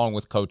agents, along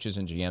with coaches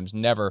and GMs,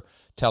 never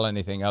tell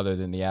anything other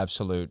than the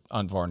absolute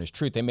unvarnished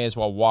truth. They may as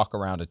well walk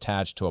around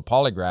attached to a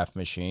polygraph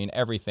machine.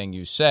 Everything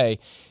you say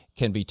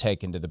can be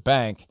taken to the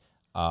bank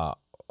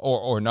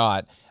or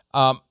not.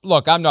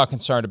 Look, I'm not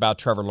concerned about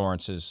Trevor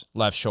Lawrence's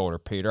left shoulder,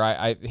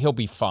 Peter. He'll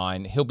be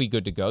fine. He'll be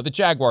good to go. The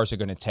Jaguars are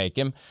going to take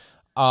him.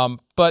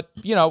 But,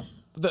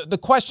 the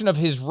question of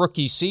his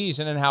rookie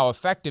season and how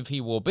effective he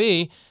will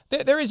be,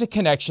 there is a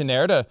connection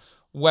there to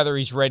whether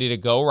he's ready to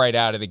go right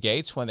out of the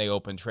gates when they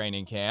open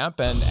training camp.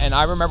 And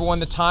I remember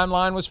when the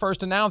timeline was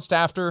first announced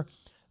after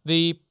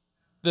the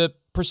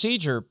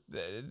procedure,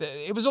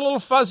 it was a little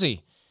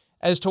fuzzy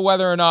as to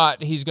whether or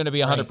not he's going to be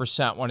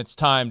 100% when it's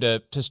time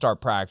to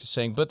start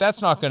practicing. But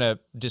that's not going to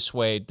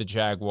dissuade the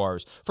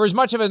Jaguars. For as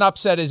much of an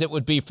upset as it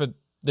would be for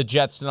the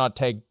Jets to not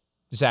take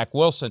Zach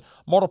Wilson,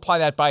 multiply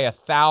that by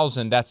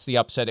 1,000, that's the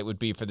upset it would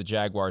be for the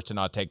Jaguars to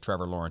not take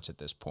Trevor Lawrence at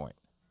this point.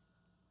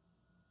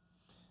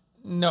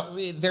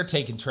 No, they're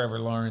taking Trevor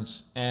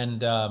Lawrence.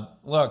 And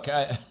look,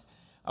 I've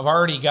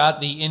already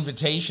got the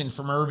invitation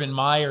from Urban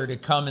Meyer to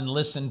come and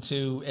listen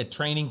to, at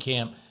training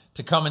camp,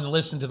 to come and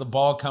listen to the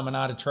ball coming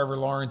out of Trevor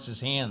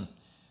Lawrence's hand.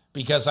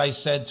 Because I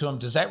said to him,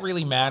 does that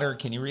really matter?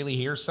 Can you really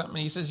hear something?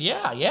 And he says,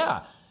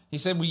 yeah. He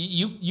said, well,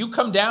 you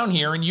come down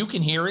here and you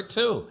can hear it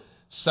too.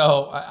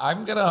 So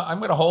I'm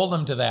gonna hold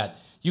him to that.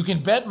 You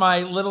can bet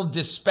my little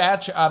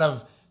dispatch out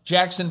of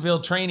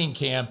Jacksonville training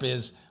camp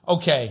is,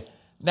 okay,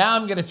 now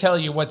I'm going to tell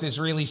you what this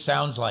really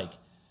sounds like.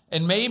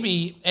 And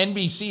maybe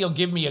NBC will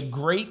give me a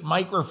great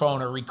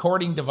microphone or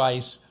recording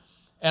device,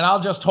 and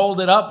I'll just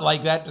hold it up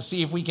like that to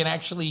see if we can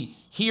actually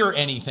hear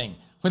anything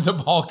with the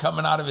ball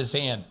coming out of his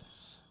hand.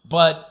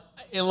 But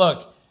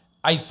look,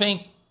 I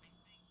think,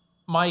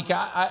 Mike,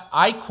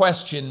 I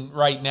question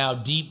right now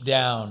deep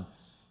down,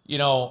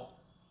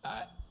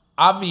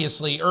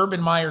 obviously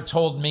Urban Meyer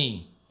told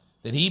me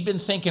that he'd been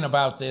thinking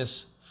about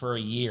this for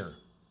a year.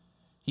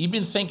 He'd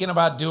been thinking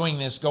about doing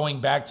this going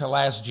back to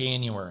last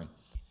January.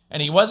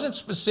 And he wasn't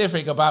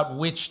specific about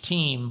which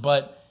team,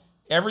 but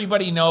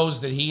everybody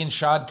knows that he and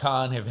Shad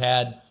Khan have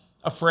had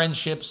a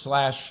friendship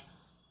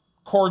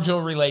 /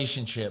 cordial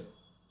relationship.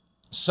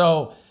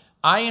 So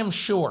I am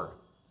sure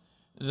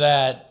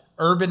that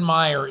Urban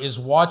Meyer is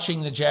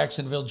watching the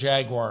Jacksonville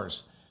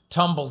Jaguars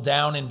tumble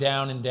down and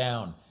down and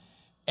down.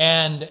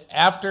 And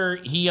after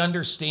he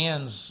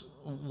understands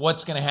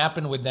what's going to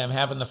happen with them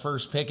having the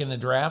first pick in the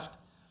draft,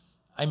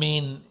 I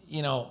mean,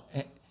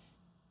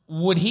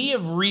 would he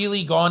have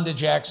really gone to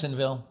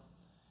Jacksonville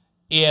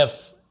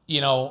if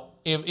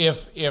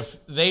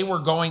they were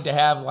going to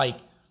have like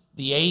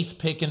the 8th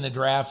pick in the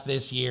draft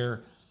this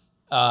year?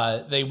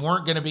 They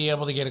weren't going to be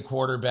able to get a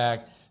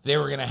quarterback. They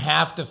were going to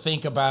have to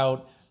think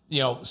about,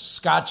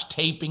 scotch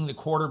taping the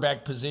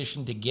quarterback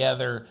position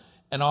together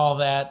and all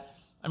that.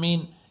 I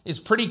mean, it's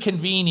pretty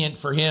convenient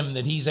for him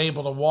that he's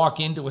able to walk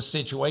into a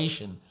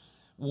situation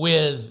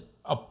with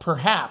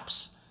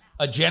perhaps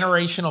a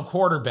generational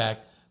quarterback,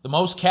 the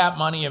most cap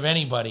money of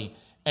anybody,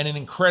 and an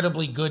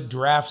incredibly good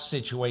draft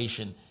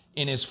situation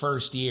in his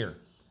first year.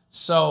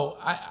 So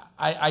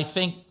I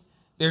think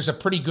there's a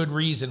pretty good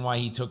reason why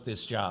he took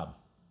this job.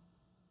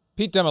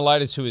 Pete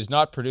Demolitis, who is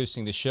not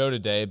producing the show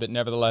today, but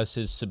nevertheless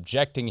is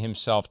subjecting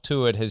himself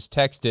to it, has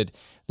texted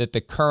that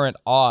the current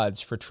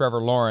odds for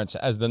Trevor Lawrence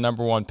as the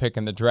number 1 pick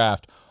in the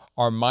draft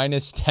are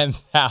minus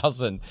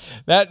 10,000.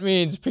 That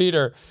means,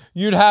 Peter,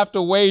 you'd have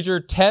to wager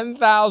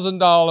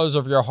 $10,000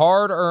 of your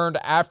hard-earned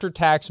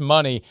after-tax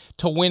money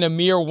to win a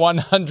mere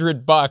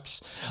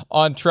 $100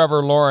 on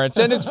Trevor Lawrence.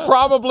 And it's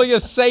probably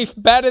a safe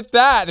bet at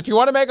that. If you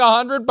want to make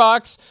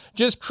 $100,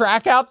 just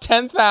crack out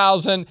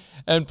 10,000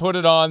 and put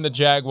it on the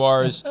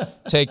Jaguars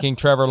taking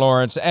Trevor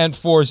Lawrence. And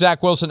for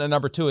Zach Wilson at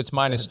number 2, it's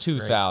minus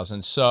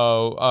 2,000.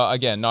 So,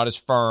 again, not as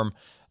firm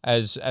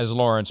as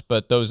Lawrence,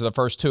 but those are the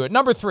first 2. At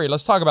number 3,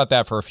 let's talk about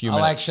that for a few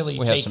minutes. I'll actually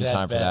we take have some that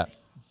time bet.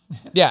 for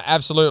that. Yeah,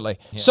 absolutely.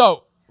 Yeah.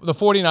 So the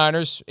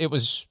 49ers, it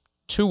was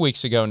 2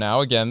 weeks ago now.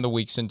 Again, the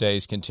weeks and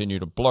days continue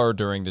to blur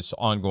during this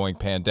ongoing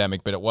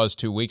pandemic, but it was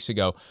 2 weeks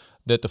ago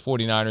that the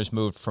 49ers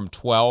moved from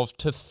 12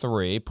 to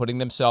 3, putting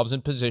themselves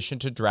in position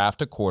to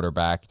draft a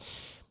quarterback.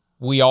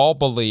 We all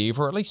believe,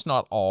 or at least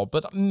not all,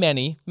 but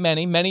many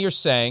are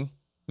saying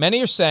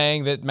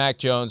that Mac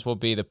Jones will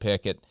be the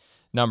pick at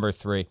number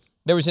 3.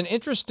 There was an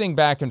interesting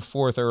back and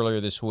forth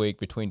earlier this week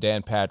between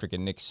Dan Patrick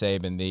and Nick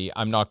Saban, the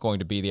I'm not going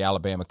to be the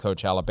Alabama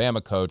coach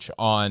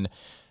on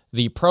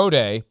the Pro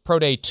Day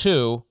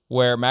 2,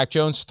 where Mac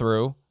Jones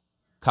threw,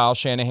 Kyle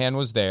Shanahan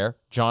was there,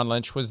 John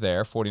Lynch was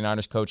there,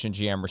 49ers coach and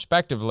GM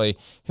respectively.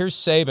 Here's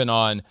Saban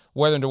on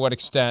whether and to what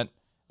extent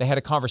they had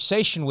a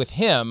conversation with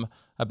him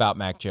about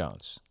Mac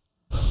Jones.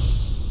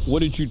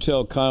 What did you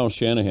tell Kyle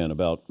Shanahan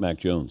about Mac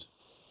Jones?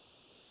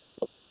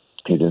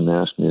 He didn't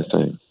ask me a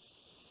thing.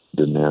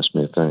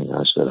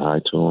 I said hi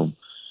to him.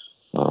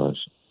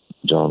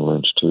 John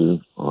Lynch,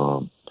 too.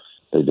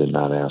 They did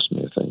not ask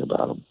me a thing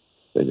about him.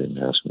 They didn't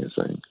ask me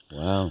a thing.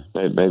 Wow.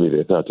 Maybe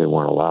they thought they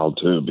weren't allowed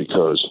to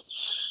because,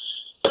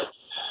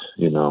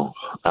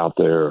 out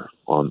there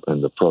on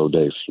the pro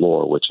day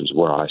floor, which is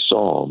where I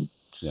saw them,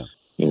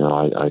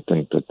 I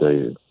think that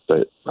they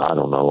I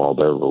don't know all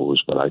their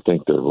rules, but I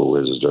think their rule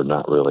is they're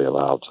not really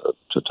allowed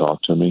to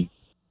talk to me.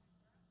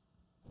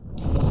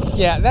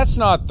 Yeah, that's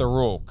not the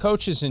rule.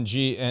 Coaches and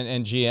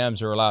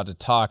GMs are allowed to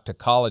talk to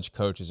college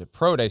coaches at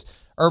pro days.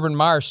 Urban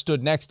Meyer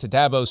stood next to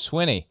Dabo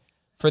Swinney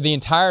for the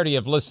entirety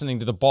of listening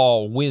to the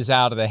ball whiz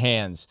out of the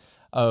hands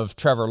of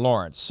Trevor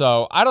Lawrence.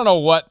 So I don't know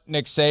what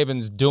Nick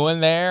Saban's doing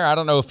there. I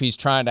don't know if he's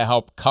trying to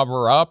help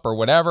cover up or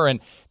whatever. And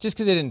just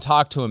because they didn't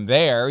talk to him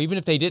there, even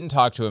if they didn't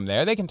talk to him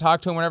there, they can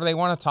talk to him whenever they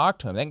want to talk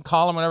to him. They can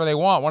call him whenever they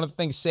want. One of the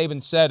things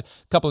Saban said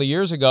a couple of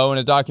years ago in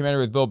a documentary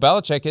with Bill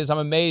Belichick is, I'm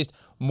amazed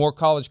more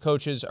college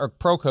coaches, or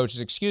pro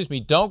coaches,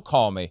 don't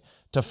call me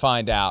to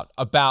find out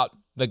about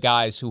the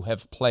guys who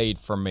have played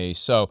for me.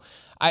 So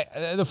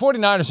the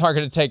 49ers aren't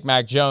going to take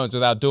Mac Jones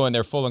without doing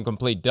their full and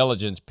complete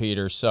diligence,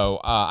 Peter.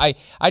 So I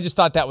just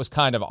thought that was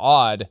kind of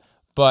odd,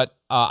 but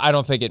I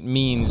don't think it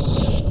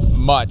means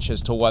much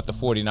as to what the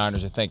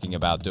 49ers are thinking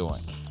about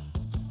doing.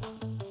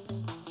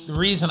 the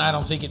reason I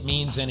don't think it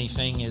means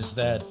anything is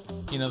that,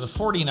 the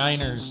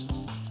 49ers,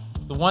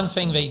 the one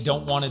thing they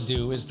don't want to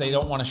do is they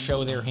don't want to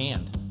show their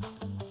hand.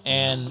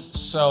 And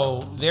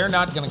so they're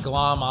not going to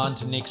glom on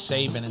to Nick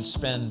Saban and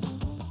spend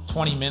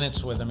 20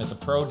 minutes with him at the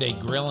pro day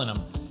grilling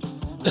him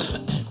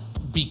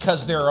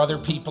because there are other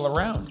people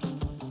around.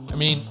 I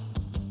mean,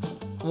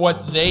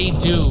 what they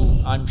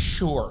do, I'm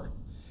sure,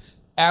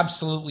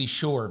 absolutely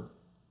sure,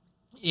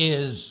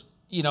 is,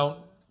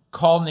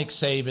 call Nick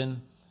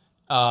Saban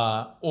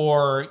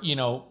or,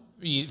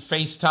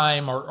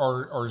 FaceTime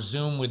or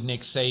Zoom with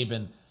Nick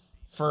Saban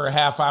for a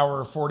half hour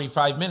or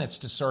 45 minutes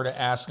to sort of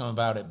ask him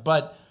about it.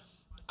 But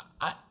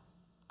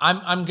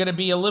I'm going to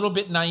be a little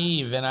bit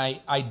naive, and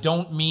I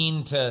don't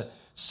mean to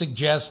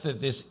suggest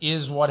that this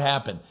is what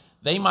happened.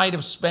 They might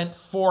have spent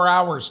 4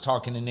 hours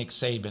talking to Nick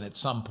Saban at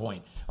some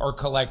point, or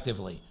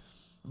collectively.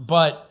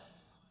 But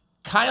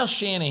Kyle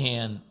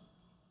Shanahan,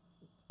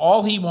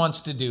 all he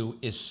wants to do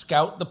is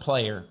scout the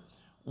player,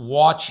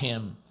 watch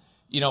him,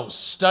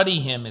 study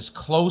him as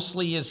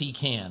closely as he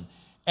can.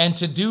 And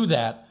to do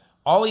that,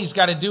 all he's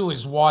got to do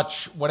is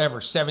watch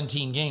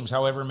 17 games,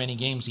 however many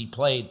games he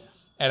played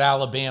at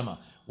Alabama.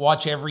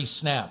 Watch every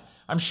snap.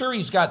 I'm sure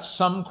he's got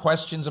some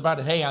questions about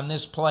it. Hey, on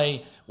this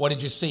play, what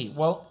did you see?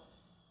 Well,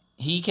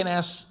 he can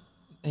ask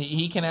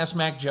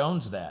Mac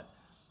Jones that.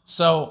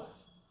 So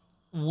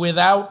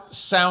without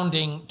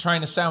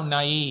trying to sound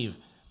naive,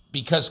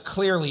 because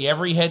clearly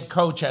every head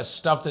coach has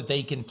stuff that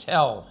they can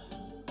tell,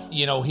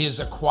 his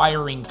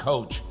acquiring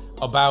coach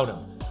about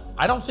him.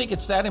 I don't think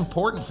it's that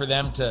important for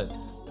them to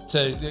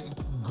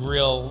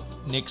grill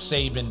Nick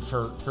Saban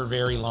for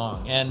very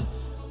long. And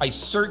I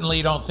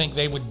certainly don't think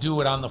they would do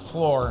it on the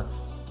floor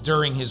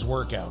during his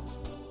workout.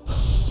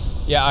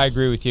 Yeah, I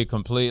agree with you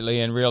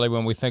completely. And really,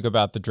 when we think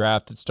about the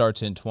draft that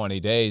starts in 20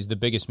 days, the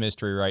biggest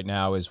mystery right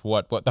now is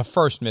what the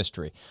first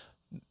mystery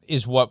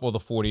is, what will the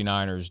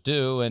 49ers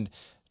do? And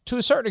to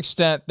a certain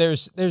extent,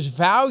 there's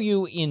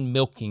value in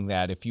milking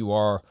that if you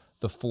are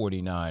the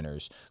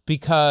 49ers,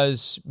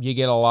 because you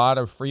get a lot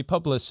of free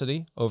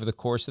publicity over the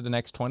course of the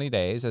next 20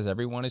 days as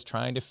everyone is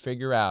trying to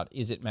figure out,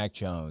 is it Mac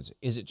Jones?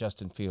 Is it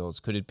Justin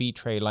Fields? Could it be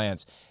Trey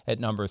Lance at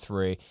number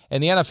 3?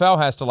 And the NFL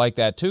has to like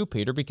that too,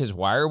 Peter, because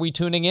why are we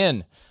tuning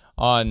in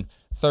on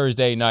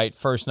Thursday night,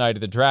 first night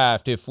of the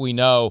draft, if we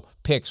know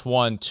picks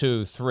 1,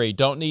 2, 3?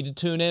 Don't need to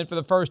tune in for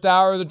the first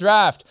hour of the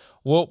draft.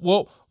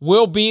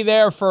 We'll be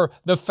there for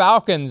the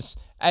Falcons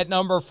at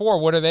number 4.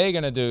 What are they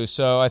going to do?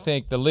 So I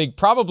think the league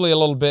probably a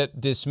little bit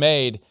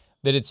dismayed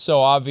that it's so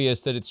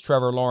obvious that it's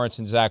Trevor Lawrence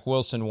and Zach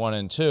Wilson 1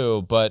 and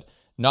 2, but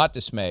not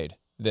dismayed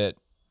that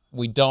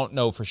we don't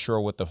know for sure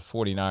what the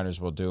 49ers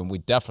will do, and we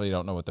definitely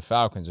don't know what the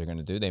Falcons are going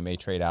to do. They may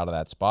trade out of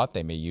that spot.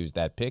 They may use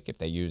that pick. If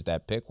they use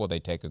that pick, will they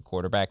take a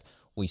quarterback?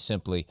 We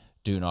simply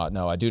do not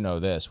know. I do know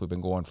this. We've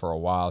been going for a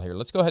while here.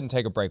 Let's go ahead and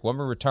take a break. When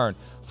we return,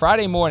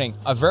 Friday morning,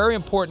 a very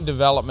important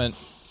development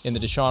in the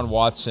Deshaun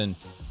Watson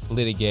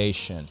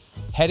litigation.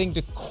 Heading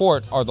to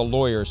court are the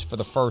lawyers for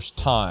the first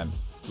time.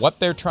 What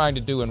they're trying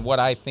to do and what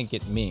I think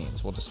it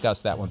means. We'll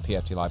discuss that when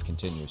PFT Live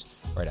continues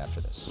right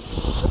after this.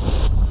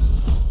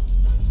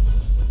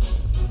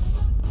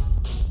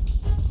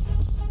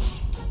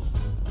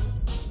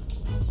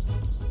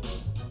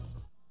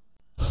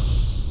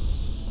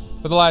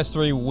 For the last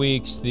 3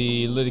 weeks,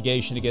 the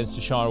litigation against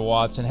Deshaun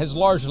Watson has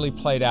largely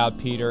played out,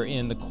 Peter,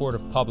 in the court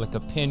of public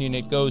opinion.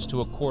 It goes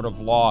to a court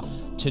of law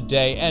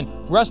today. And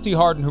Rusty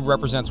Hardin, who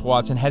represents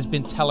Watson, has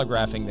been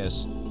telegraphing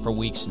this for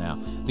weeks now.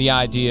 The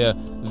idea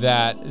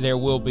that there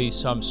will be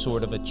some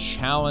sort of a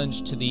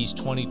challenge to these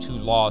 22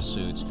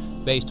 lawsuits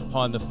based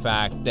upon the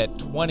fact that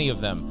 20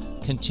 of them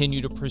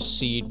continue to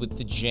proceed with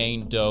the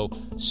Jane Doe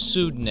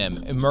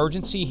pseudonym.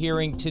 Emergency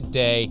hearing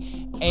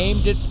today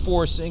aimed at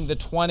forcing the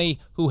 20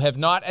 who have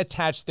not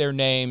attached their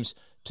names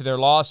to their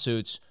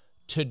lawsuits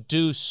to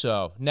do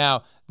so.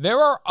 Now, there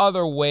are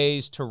other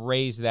ways to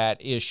raise that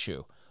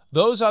issue.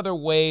 Those other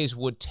ways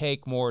would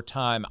take more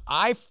time.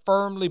 I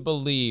firmly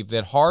believe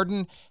that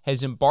Hardin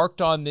has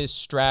embarked on this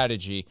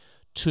strategy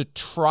to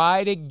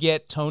try to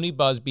get Tony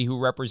Buzbee, who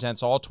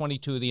represents all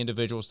 22 of the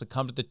individuals, to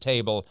come to the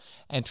table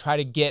and try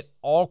to get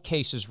all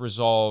cases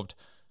resolved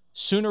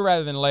sooner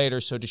rather than later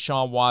so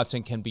Deshaun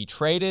Watson can be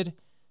traded,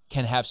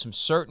 can have some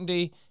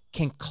certainty,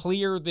 can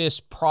clear this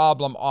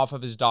problem off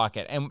of his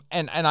docket.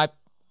 And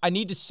I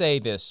need to say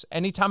this.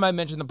 Anytime I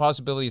mention the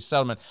possibility of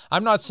settlement,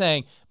 I'm not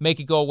saying make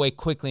it go away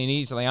quickly and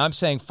easily. I'm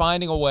saying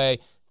finding a way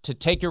to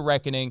take your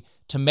reckoning,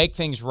 to make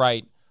things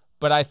right.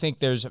 But I think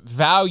there's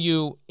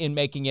value in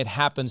making it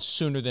happen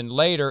sooner than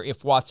later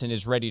if Watson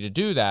is ready to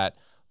do that.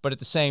 But at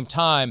the same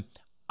time,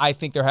 I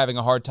think they're having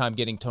a hard time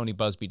getting Tony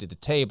Buzbee to the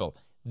table.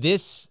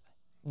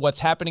 What's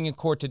happening in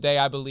court today,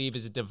 I believe,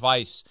 is a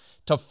device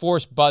to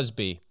force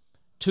Buzbee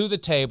to the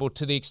table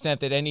to the extent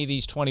that any of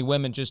these 20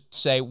 women just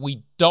say,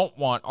 we don't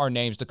want our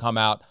names to come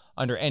out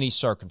under any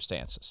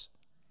circumstances.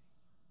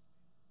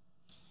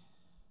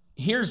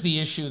 Here's the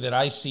issue that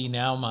I see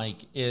now,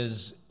 Mike,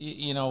 is,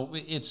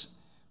 it's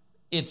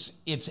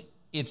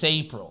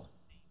April.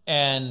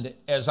 And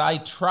as I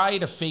try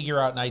to figure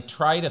out and I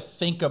try to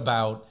think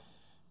about,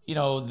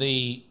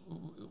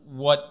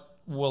 what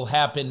will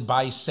happen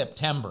by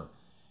September.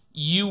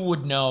 You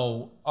would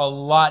know a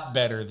lot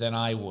better than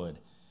I would.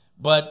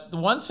 But the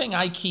one thing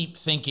I keep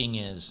thinking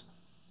is,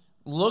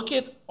 look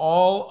at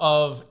all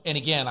of, and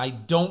again, I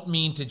don't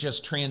mean to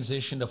just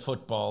transition to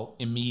football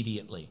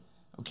immediately,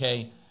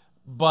 okay?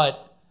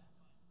 But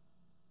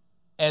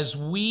as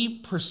we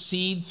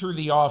proceed through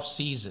the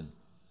offseason,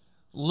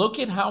 look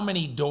at how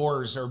many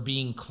doors are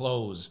being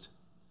closed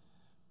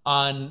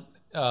on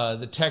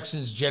the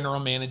Texans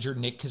general manager,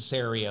 Nick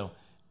Caserio,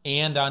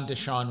 and on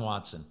Deshaun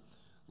Watson.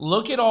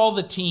 Look at all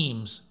the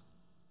teams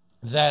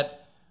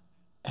that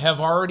have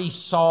already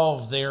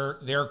solved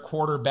their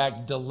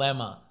quarterback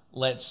dilemma,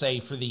 let's say,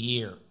 for the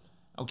year,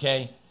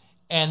 okay?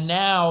 And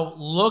now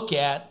look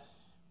at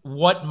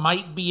what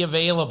might be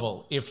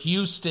available if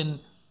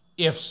Houston,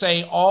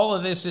 say, all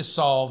of this is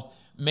solved,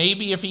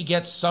 maybe if he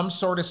gets some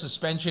sort of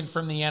suspension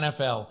from the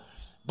NFL,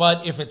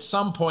 but if at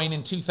some point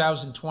in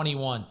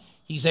 2021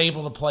 he's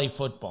able to play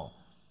football,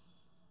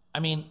 I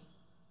mean,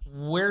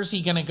 where's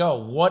he going to go?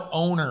 What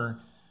owner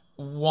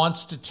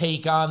wants to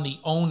take on the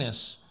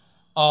onus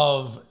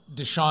of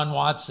Deshaun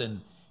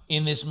Watson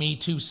in this Me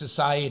Too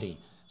society?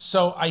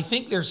 So I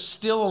think there's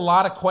still a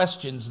lot of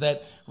questions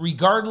that,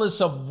 regardless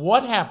of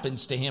what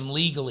happens to him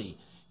legally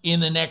in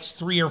the next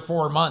 3 or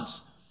 4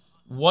 months,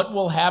 what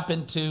will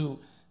happen to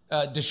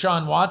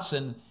Deshaun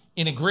Watson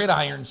in a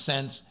gridiron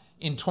sense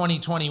in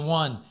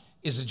 2021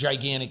 is a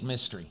gigantic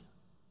mystery.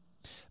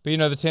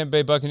 But, the Tampa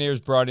Bay Buccaneers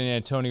brought in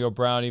Antonio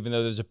Brown, even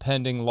though there's a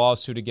pending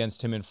lawsuit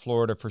against him in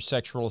Florida for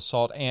sexual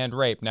assault and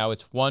rape. Now,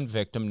 it's one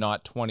victim,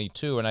 not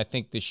 22, and I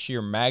think the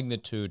sheer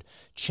magnitude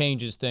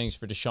changes things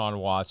for Deshaun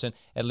Watson.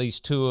 At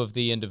least 2 of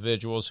the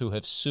individuals who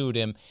have sued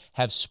him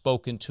have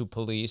spoken to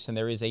police, and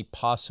there is a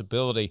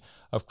possibility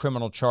of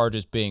criminal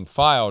charges being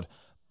filed.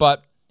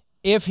 But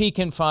if he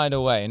can find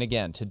a way, and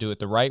again, to do it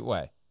the right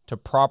way, to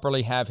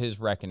properly have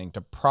his reckoning,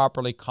 to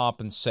properly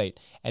compensate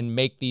and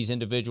make these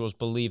individuals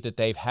believe that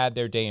they've had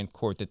their day in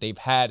court, that they've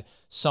had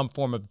some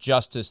form of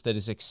justice that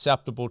is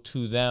acceptable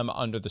to them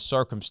under the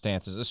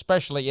circumstances,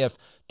 especially if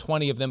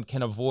 20 of them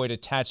can avoid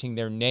attaching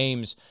their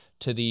names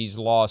to these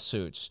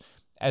lawsuits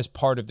as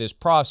part of this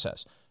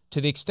process. To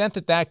the extent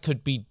that that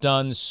could be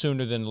done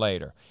sooner than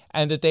later,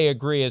 and that they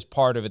agree as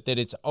part of it that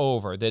it's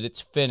over, that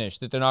it's finished,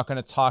 that they're not going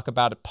to talk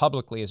about it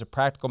publicly. As a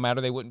practical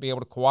matter, they wouldn't be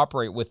able to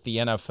cooperate with the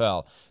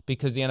NFL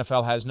because the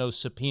NFL has no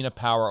subpoena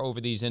power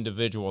over these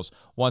individuals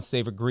once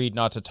they've agreed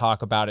not to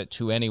talk about it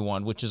to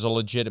anyone, which is a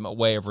legitimate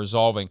way of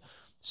resolving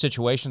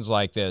situations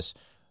like this.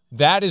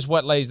 That is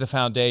what lays the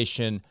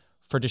foundation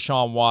for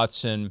Deshaun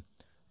Watson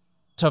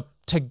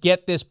to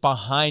get this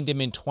behind him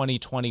in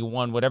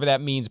 2021, whatever that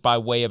means by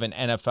way of an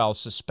NFL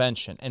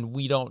suspension. And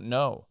we don't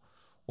know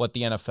what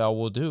the NFL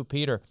will do.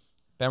 Peter,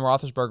 Ben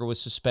Roethlisberger was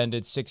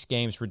suspended 6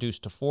 games,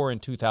 reduced to 4 in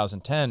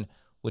 2010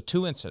 with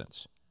 2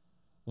 incidents,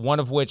 one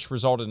of which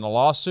resulted in a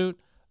lawsuit.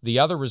 The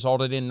other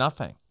resulted in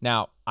nothing.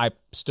 Now, I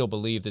still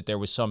believe that there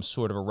was some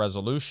sort of a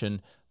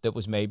resolution that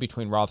was made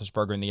between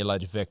Roethlisberger and the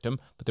alleged victim,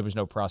 but there was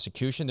no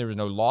prosecution. There was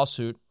no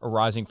lawsuit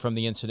arising from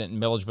the incident in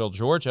Milledgeville,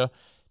 Georgia.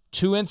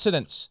 2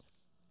 incidents.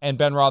 And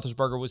Ben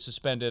Roethlisberger was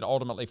suspended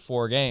ultimately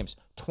 4 games.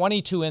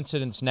 22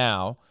 incidents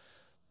now,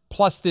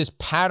 plus this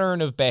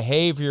pattern of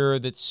behavior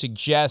that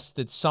suggests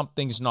that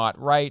something's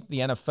not right. The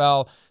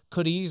NFL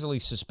could easily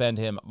suspend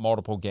him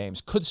multiple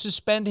games, could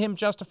suspend him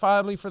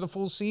justifiably for the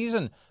full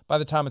season by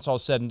the time it's all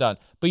said and done.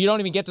 But you don't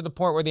even get to the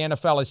point where the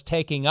NFL is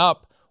taking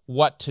up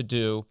what to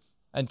do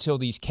until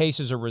these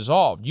cases are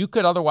resolved. You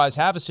could otherwise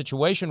have a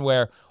situation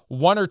where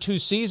 1 or 2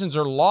 seasons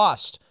are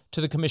lost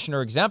to the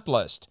commissioner exempt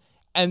list.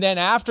 And then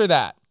after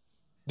that,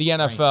 the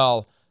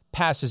NFL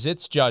passes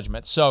its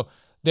judgment. So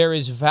there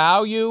is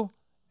value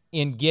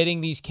in getting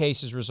these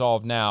cases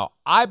resolved now.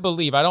 I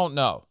don't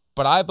know,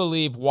 but I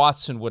believe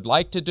Watson would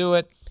like to do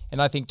it.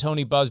 And I think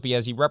Tony Buzbee,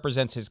 as he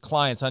represents his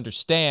clients,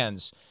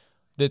 understands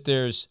that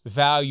there's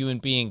value in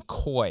being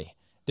coy.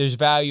 There's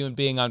value in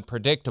being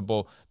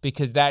unpredictable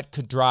because that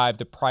could drive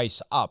the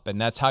price up. And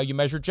that's how you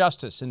measure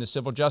justice in the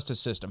civil justice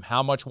system,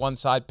 how much one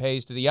side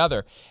pays to the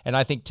other. And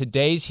I think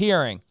today's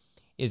hearing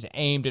is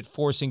aimed at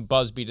forcing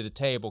Buzbee to the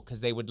table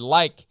because they would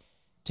like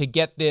to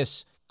get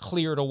this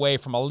cleared away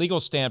from a legal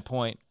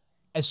standpoint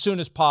as soon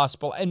as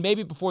possible, and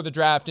maybe before the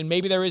draft, and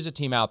maybe there is a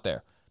team out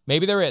there.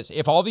 Maybe there is.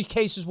 If all these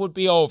cases would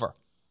be over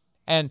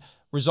and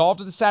resolved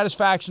to the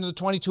satisfaction of the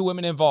 22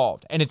 women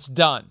involved, and it's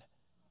done,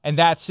 and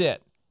that's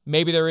it,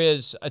 maybe there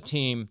is a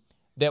team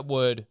that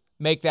would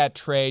make that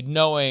trade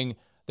knowing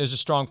there's a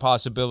strong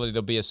possibility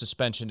there'll be a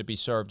suspension to be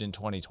served in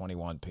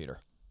 2021, Peter.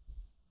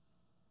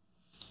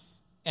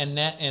 And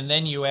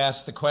then you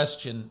ask the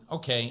question,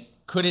 okay,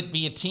 could it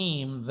be a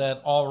team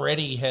that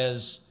already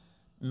has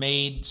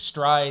made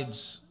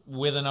strides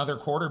with another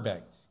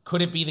quarterback?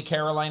 Could it be the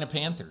Carolina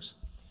Panthers?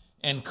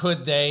 And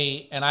could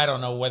they, and I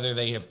don't know whether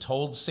they have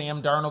told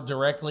Sam Darnold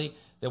directly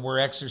that we're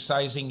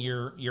exercising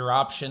your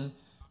option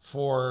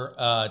for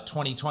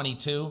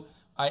 2022.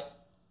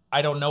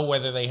 I don't know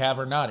whether they have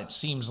or not. It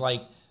seems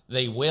like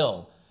they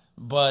will.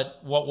 but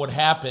what would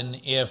happen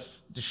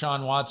if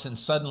Deshaun Watson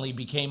suddenly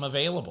became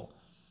available?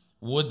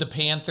 Would the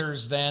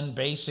Panthers then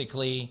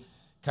basically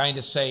kind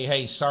of say,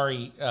 hey,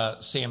 sorry,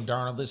 Sam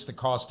Darnold, this is the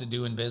cost of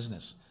doing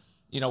business?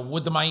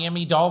 Would the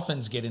Miami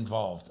Dolphins get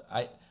involved?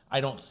 I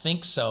don't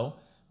think so,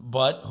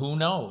 but who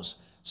knows?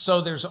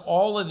 So there's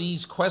all of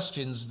these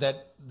questions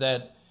that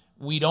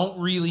we don't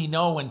really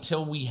know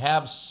until we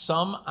have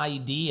some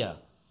idea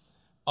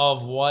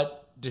of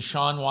what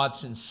Deshaun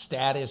Watson's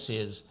status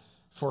is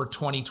for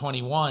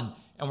 2021.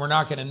 And we're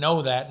not going to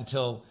know that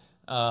until,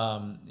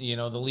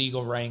 the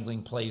legal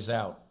wrangling plays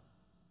out.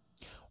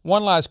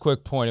 One last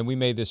quick point, and we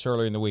made this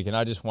earlier in the week, and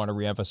I just want to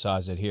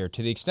reemphasize it here.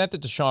 To the extent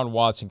that Deshaun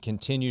Watson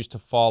continues to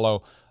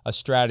follow a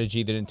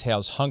strategy that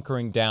entails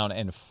hunkering down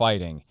and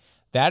fighting,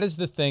 that is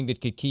the thing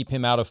that could keep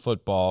him out of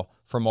football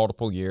for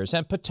multiple years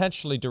and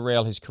potentially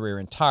derail his career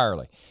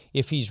entirely.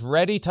 If he's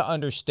ready to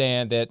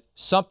understand that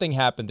something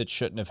happened that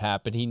shouldn't have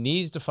happened, he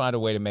needs to find a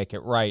way to make it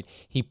right.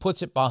 He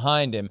puts it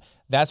behind him.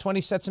 That's when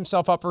he sets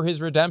himself up for his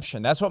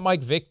redemption. That's what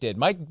Mike Vick did.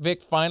 Mike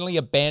Vick finally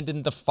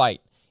abandoned the fight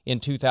in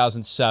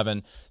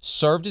 2007,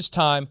 served his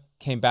time,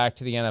 came back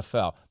to the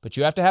NFL. But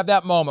you have to have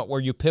that moment where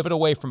you pivot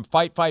away from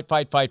fight,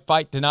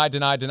 deny,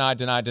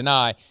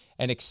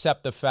 and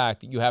accept the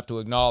fact that you have to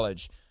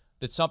acknowledge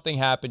that something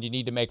happened. You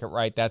need to make it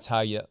right. That's how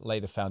you lay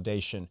the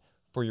foundation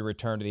for your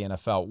return to the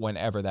NFL,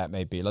 whenever that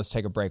may be. Let's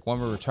take a break. When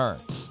we return,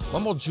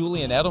 when will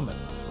Julian Edelman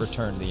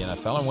return to the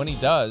NFL? And when he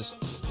does,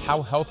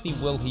 how healthy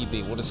will he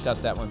be? We'll discuss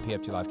that when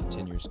PFT Live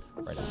continues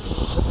right after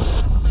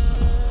this.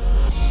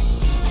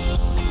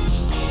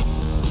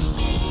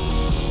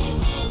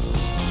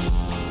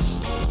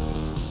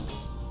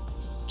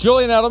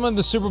 Julian Edelman,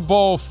 the Super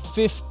Bowl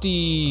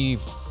 53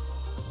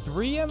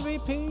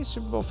 MVP,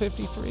 Super Bowl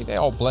 53, they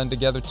all blend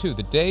together too.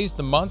 The days,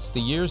 the months, the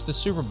years, the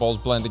Super Bowls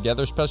blend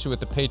together, especially with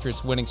the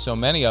Patriots winning so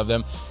many of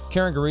them.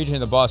 Karen Guregian in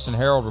the Boston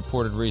Herald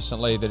reported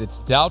recently that it's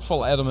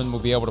doubtful Edelman will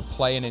be able to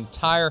play an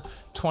entire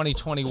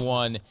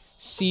 2021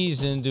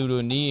 season due to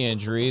a knee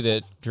injury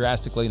that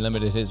drastically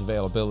limited his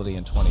availability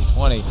in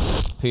 2020.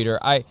 Peter,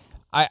 I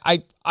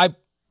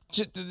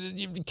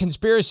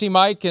conspiracy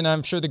Mike, and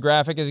I'm sure the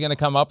graphic is going to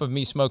come up of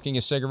me smoking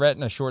a cigarette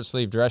in a short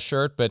sleeve dress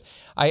shirt, but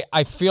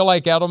I feel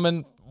like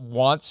Edelman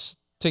wants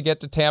to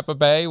get to Tampa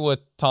Bay with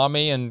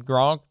Tommy and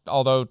Gronk,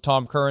 although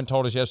Tom Curran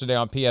told us yesterday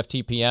on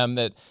PFTPM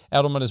that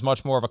Edelman is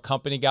much more of a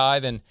company guy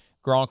than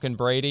Gronk and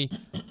Brady.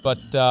 But,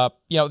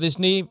 this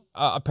knee,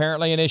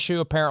 apparently an issue,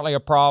 apparently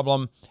a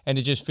problem, and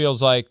it just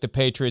feels like the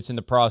Patriots in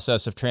the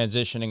process of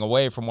transitioning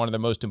away from one of the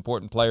most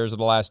important players of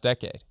the last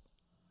decade.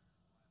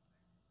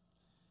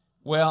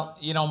 Well,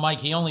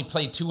 Mike, he only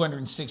played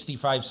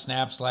 265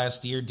 snaps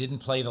last year, didn't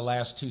play the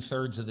last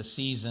 2/3 of the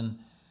season.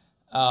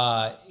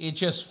 It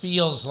just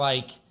feels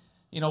like,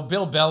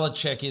 Bill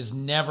Belichick is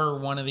never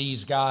one of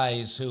these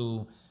guys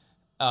who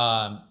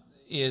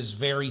is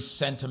very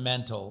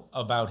sentimental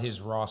about his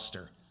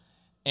roster.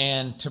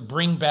 And to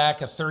bring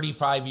back a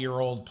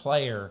 35-year-old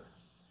player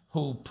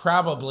who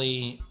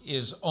probably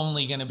is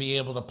only going to be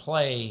able to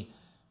play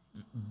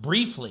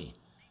briefly,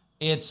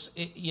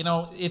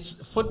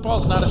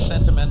 football's not a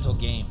sentimental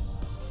game.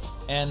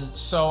 And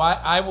so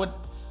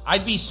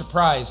I'd be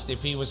surprised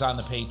if he was on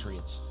the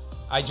Patriots.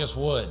 I just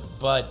would.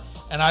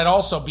 And I'd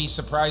also be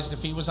surprised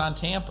if he was on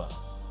Tampa.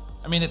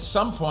 I mean, at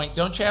some point,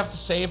 don't you have to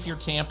say if you're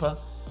Tampa,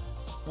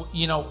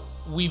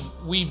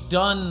 we've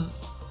done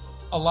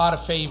a lot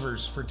of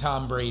favors for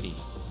Tom Brady,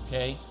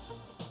 okay?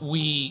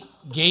 We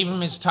gave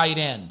him his tight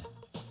end,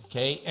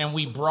 okay? And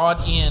we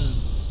brought in,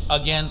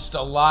 against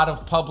a lot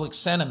of public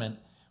sentiment,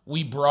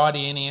 we brought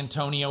in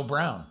Antonio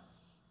Brown,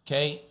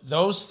 okay?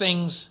 Those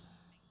things,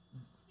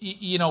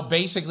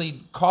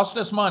 basically cost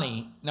us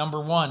money, number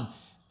one,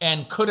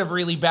 and could have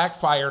really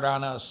backfired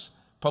on us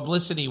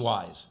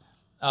publicity-wise.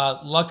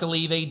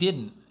 Luckily, they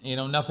didn't.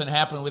 Nothing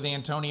happened with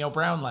Antonio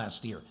Brown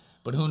last year,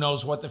 but who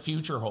knows what the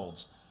future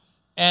holds.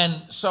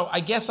 And so I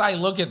guess I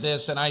look at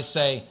this and I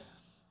say,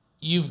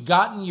 you've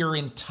gotten your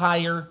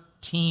entire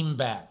team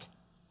back.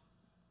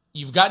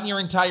 You've gotten your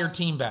entire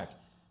team back.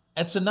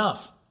 That's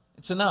enough.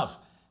 It's enough.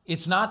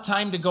 It's not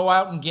time to go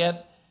out and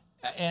get,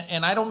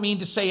 and I don't mean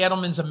to say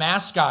Edelman's a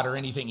mascot or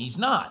anything. He's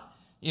not.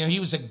 He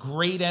was a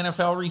great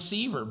NFL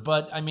receiver,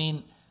 but I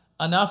mean,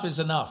 enough is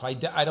enough. I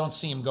don't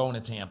see him going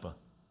to Tampa.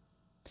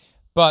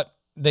 But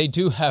they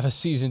do have a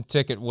season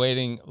ticket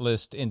waiting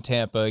list in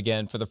Tampa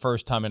again for the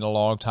first time in a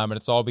long time, and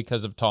it's all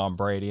because of Tom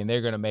Brady, and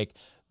they're going to make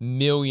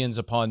millions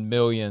upon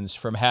millions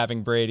from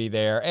having Brady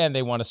there, and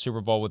they won a Super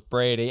Bowl with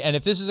Brady. And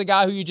if this is a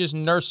guy who you just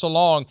nurse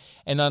along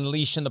and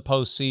unleash in the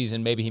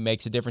postseason, maybe he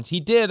makes a difference. He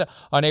did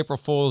on April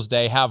Fool's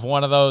Day have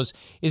one of those,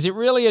 is it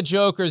really a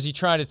joke or is he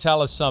trying to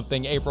tell us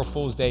something, April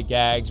Fool's Day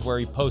gags, where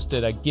he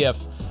posted a GIF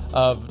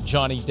of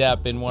Johnny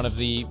Depp in one of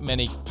the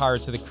many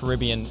Pirates of the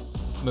Caribbean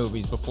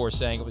movies before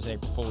saying it was an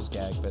April Fool's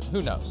gag, but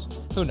who knows?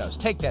 Who knows?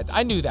 Take that.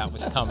 I knew that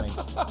was coming.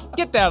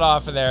 Get that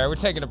off of there. We're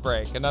taking a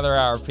break. Another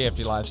hour of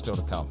PFT Live still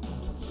to come.